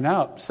doesn't line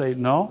up, say,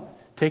 no,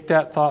 take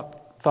that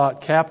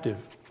thought captive.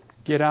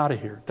 Get out of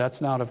here.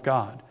 That's not of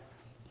God.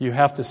 You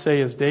have to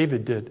say as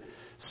David did,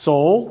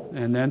 soul,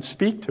 and then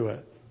speak to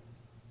it.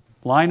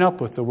 Line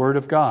up with the Word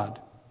of God.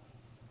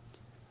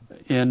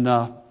 In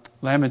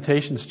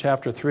Lamentations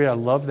chapter 3, I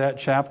love that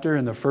chapter.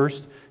 In the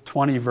first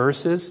 20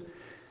 verses,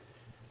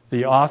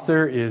 the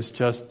author is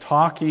just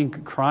talking,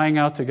 crying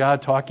out to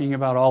God, talking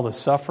about all the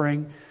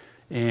suffering.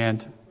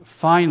 And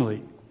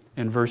finally,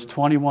 in verse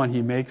 21,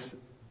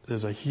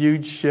 there's a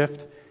huge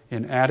shift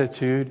in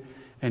attitude,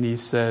 and he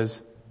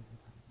says,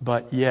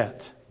 but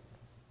yet.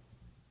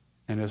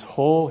 And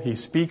he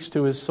speaks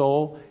to his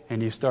soul,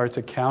 and he starts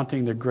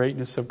accounting the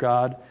greatness of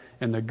God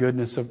and the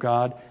goodness of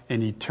God,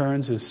 and he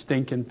turns his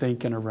stinking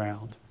thinking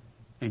around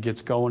and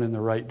gets going in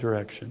the right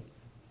direction.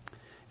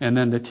 And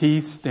then the T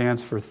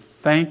stands for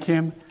thank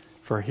Him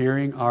for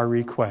hearing our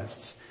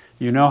requests.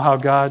 You know how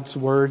God's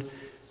Word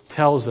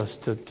tells us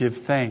to give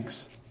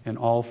thanks in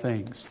all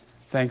things.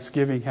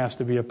 Thanksgiving has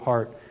to be a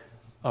part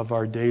of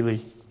our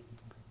daily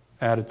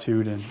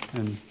attitude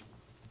and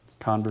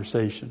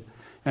conversation.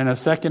 And a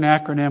second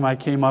acronym I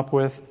came up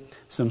with,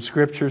 some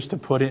scriptures to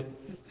put it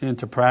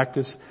into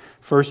practice.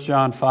 1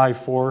 John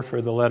 5:4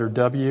 for the letter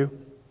W.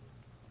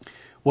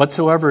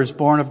 Whatsoever is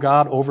born of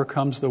God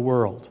overcomes the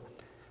world.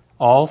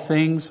 All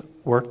things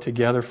work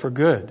together for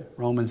good.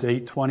 Romans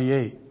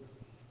 8:28.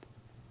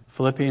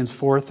 Philippians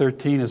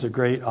 4:13 is a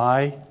great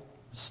I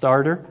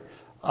starter.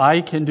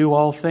 I can do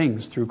all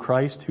things through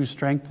Christ who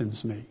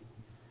strengthens me.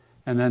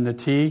 And then the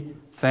T,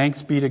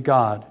 thanks be to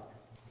God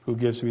who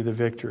gives me the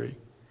victory.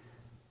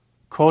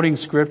 Quoting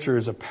Scripture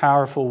is a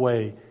powerful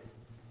way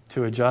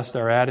to adjust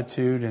our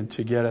attitude and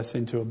to get us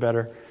into a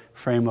better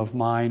frame of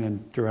mind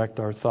and direct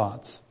our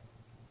thoughts.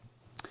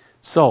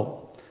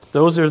 So,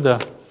 those are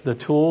the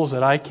tools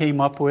that I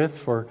came up with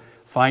for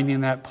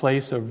finding that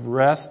place of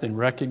rest and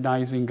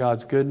recognizing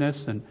God's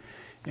goodness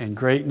and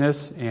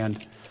greatness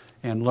and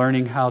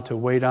learning how to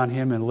wait on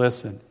Him and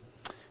listen.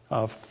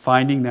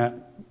 Finding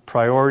that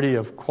priority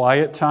of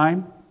quiet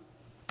time,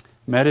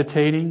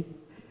 meditating,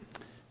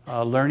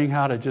 learning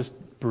how to just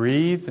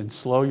breathe and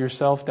slow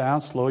yourself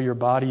down, slow your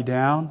body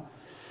down.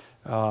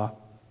 I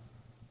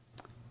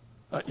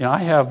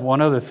have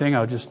one other thing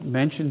I'll just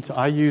mention.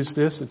 I use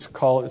this. It's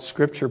called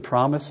Scripture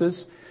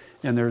Promises.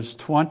 And there's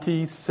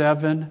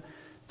 27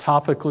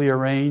 topically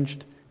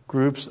arranged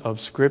groups of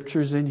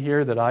scriptures in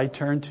here that I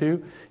turn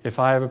to. If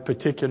I have a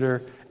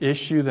particular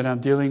issue that I'm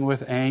dealing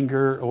with,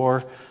 anger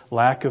or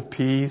lack of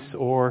peace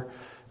or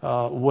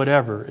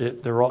whatever,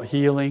 they're all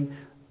healing.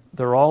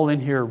 They're all in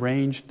here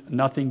arranged,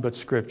 nothing but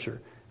Scripture.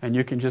 And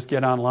you can just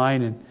get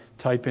online and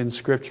type in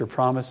Scripture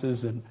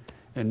Promises and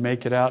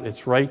make it out.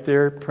 It's right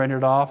there, print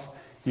it off.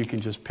 You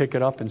can just pick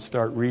it up and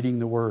start reading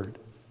the Word.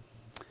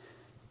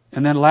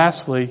 And then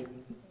lastly,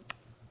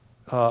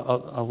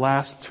 a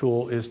last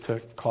tool is to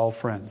call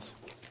friends.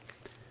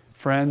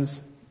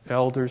 Friends,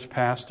 elders,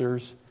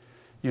 pastors.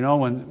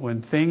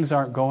 When things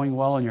aren't going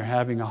well and you're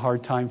having a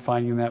hard time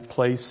finding that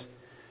place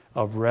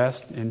of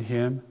rest in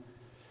Him,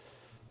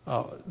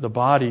 the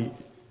body,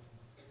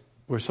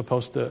 we're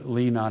supposed to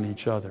lean on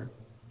each other.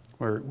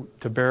 We're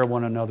to bear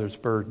one another's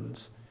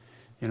burdens.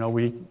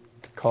 We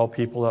call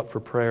people up for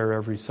prayer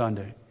every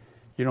Sunday.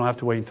 You don't have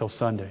to wait until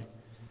Sunday.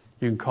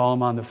 You can call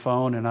them on the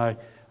phone, and I'd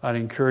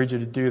encourage you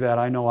to do that.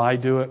 I know I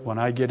do it. When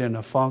I get in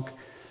a funk,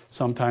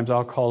 sometimes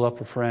I'll call up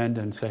a friend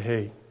and say,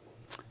 hey,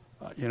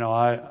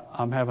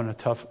 I'm having a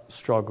tough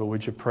struggle.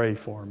 Would you pray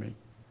for me?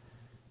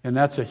 And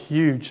that's a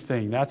huge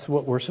thing. That's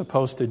what we're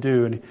supposed to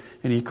do. And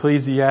in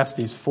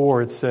Ecclesiastes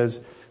 4, it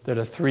says that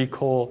a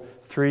threefold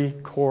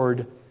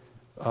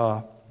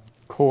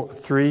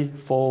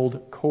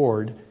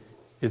cord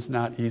is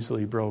not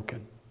easily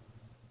broken.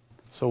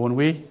 So when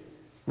we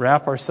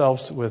wrap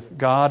ourselves with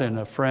God and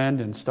a friend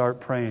and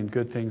start praying,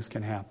 good things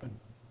can happen.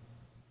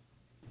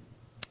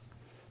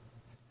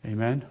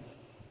 Amen?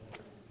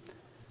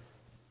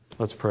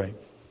 Let's pray.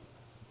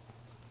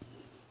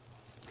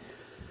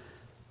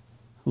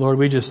 Lord,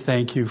 we just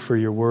thank You for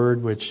Your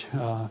Word, which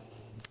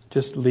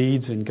just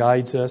leads and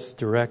guides us,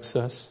 directs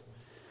us.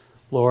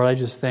 Lord, I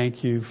just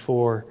thank You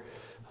for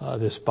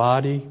this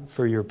body,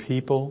 for Your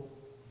people.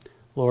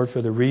 Lord,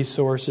 for the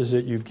resources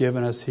that You've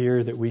given us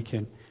here, that we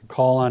can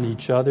call on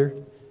each other,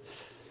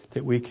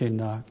 that we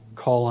can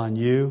call on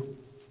You.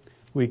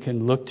 We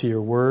can look to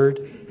Your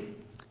Word.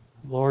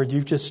 Lord,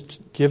 You've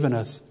just given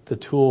us the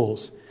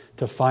tools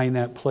to find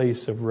that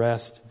place of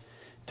rest,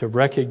 to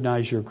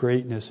recognize your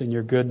greatness and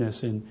your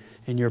goodness and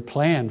your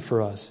plan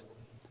for us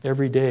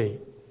every day.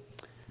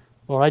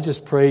 Lord, I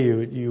just pray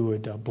you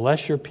would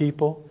bless your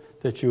people,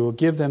 that you will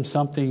give them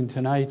something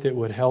tonight that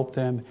would help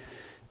them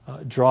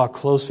draw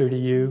closer to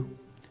you,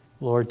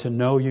 Lord, to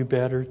know you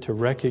better, to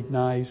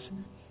recognize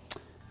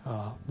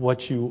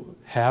what you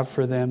have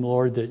for them,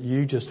 Lord, that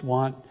you just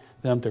want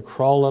them to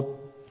crawl up.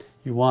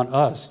 You want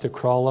us to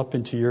crawl up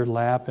into your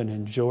lap and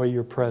enjoy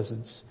your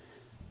presence.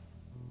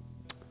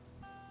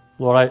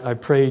 Lord, I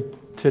pray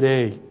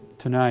tonight,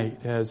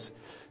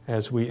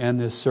 as we end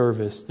this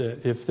service,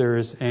 that if there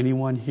is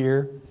anyone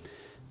here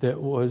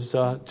that was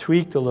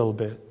tweaked a little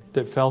bit,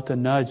 that felt a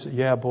nudge,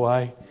 yeah,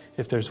 boy,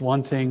 if there's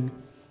one thing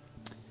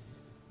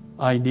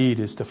I need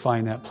is to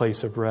find that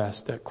place of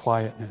rest, that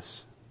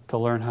quietness, to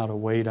learn how to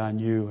wait on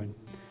you and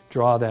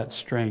draw that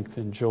strength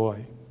and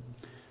joy.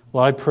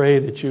 Well, I pray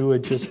that you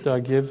would just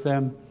give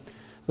them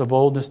the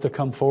boldness to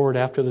come forward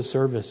after the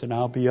service, and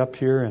I'll be up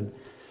here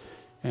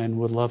and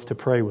would love to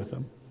pray with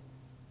them.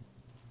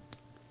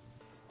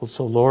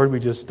 So, Lord,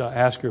 we just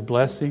ask your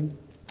blessing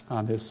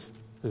on this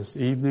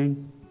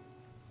evening.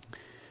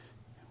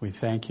 We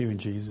thank you in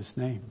Jesus'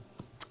 name.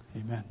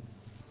 Amen.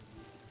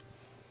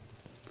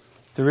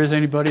 If there is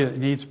anybody that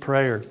needs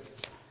prayer,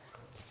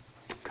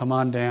 come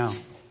on down.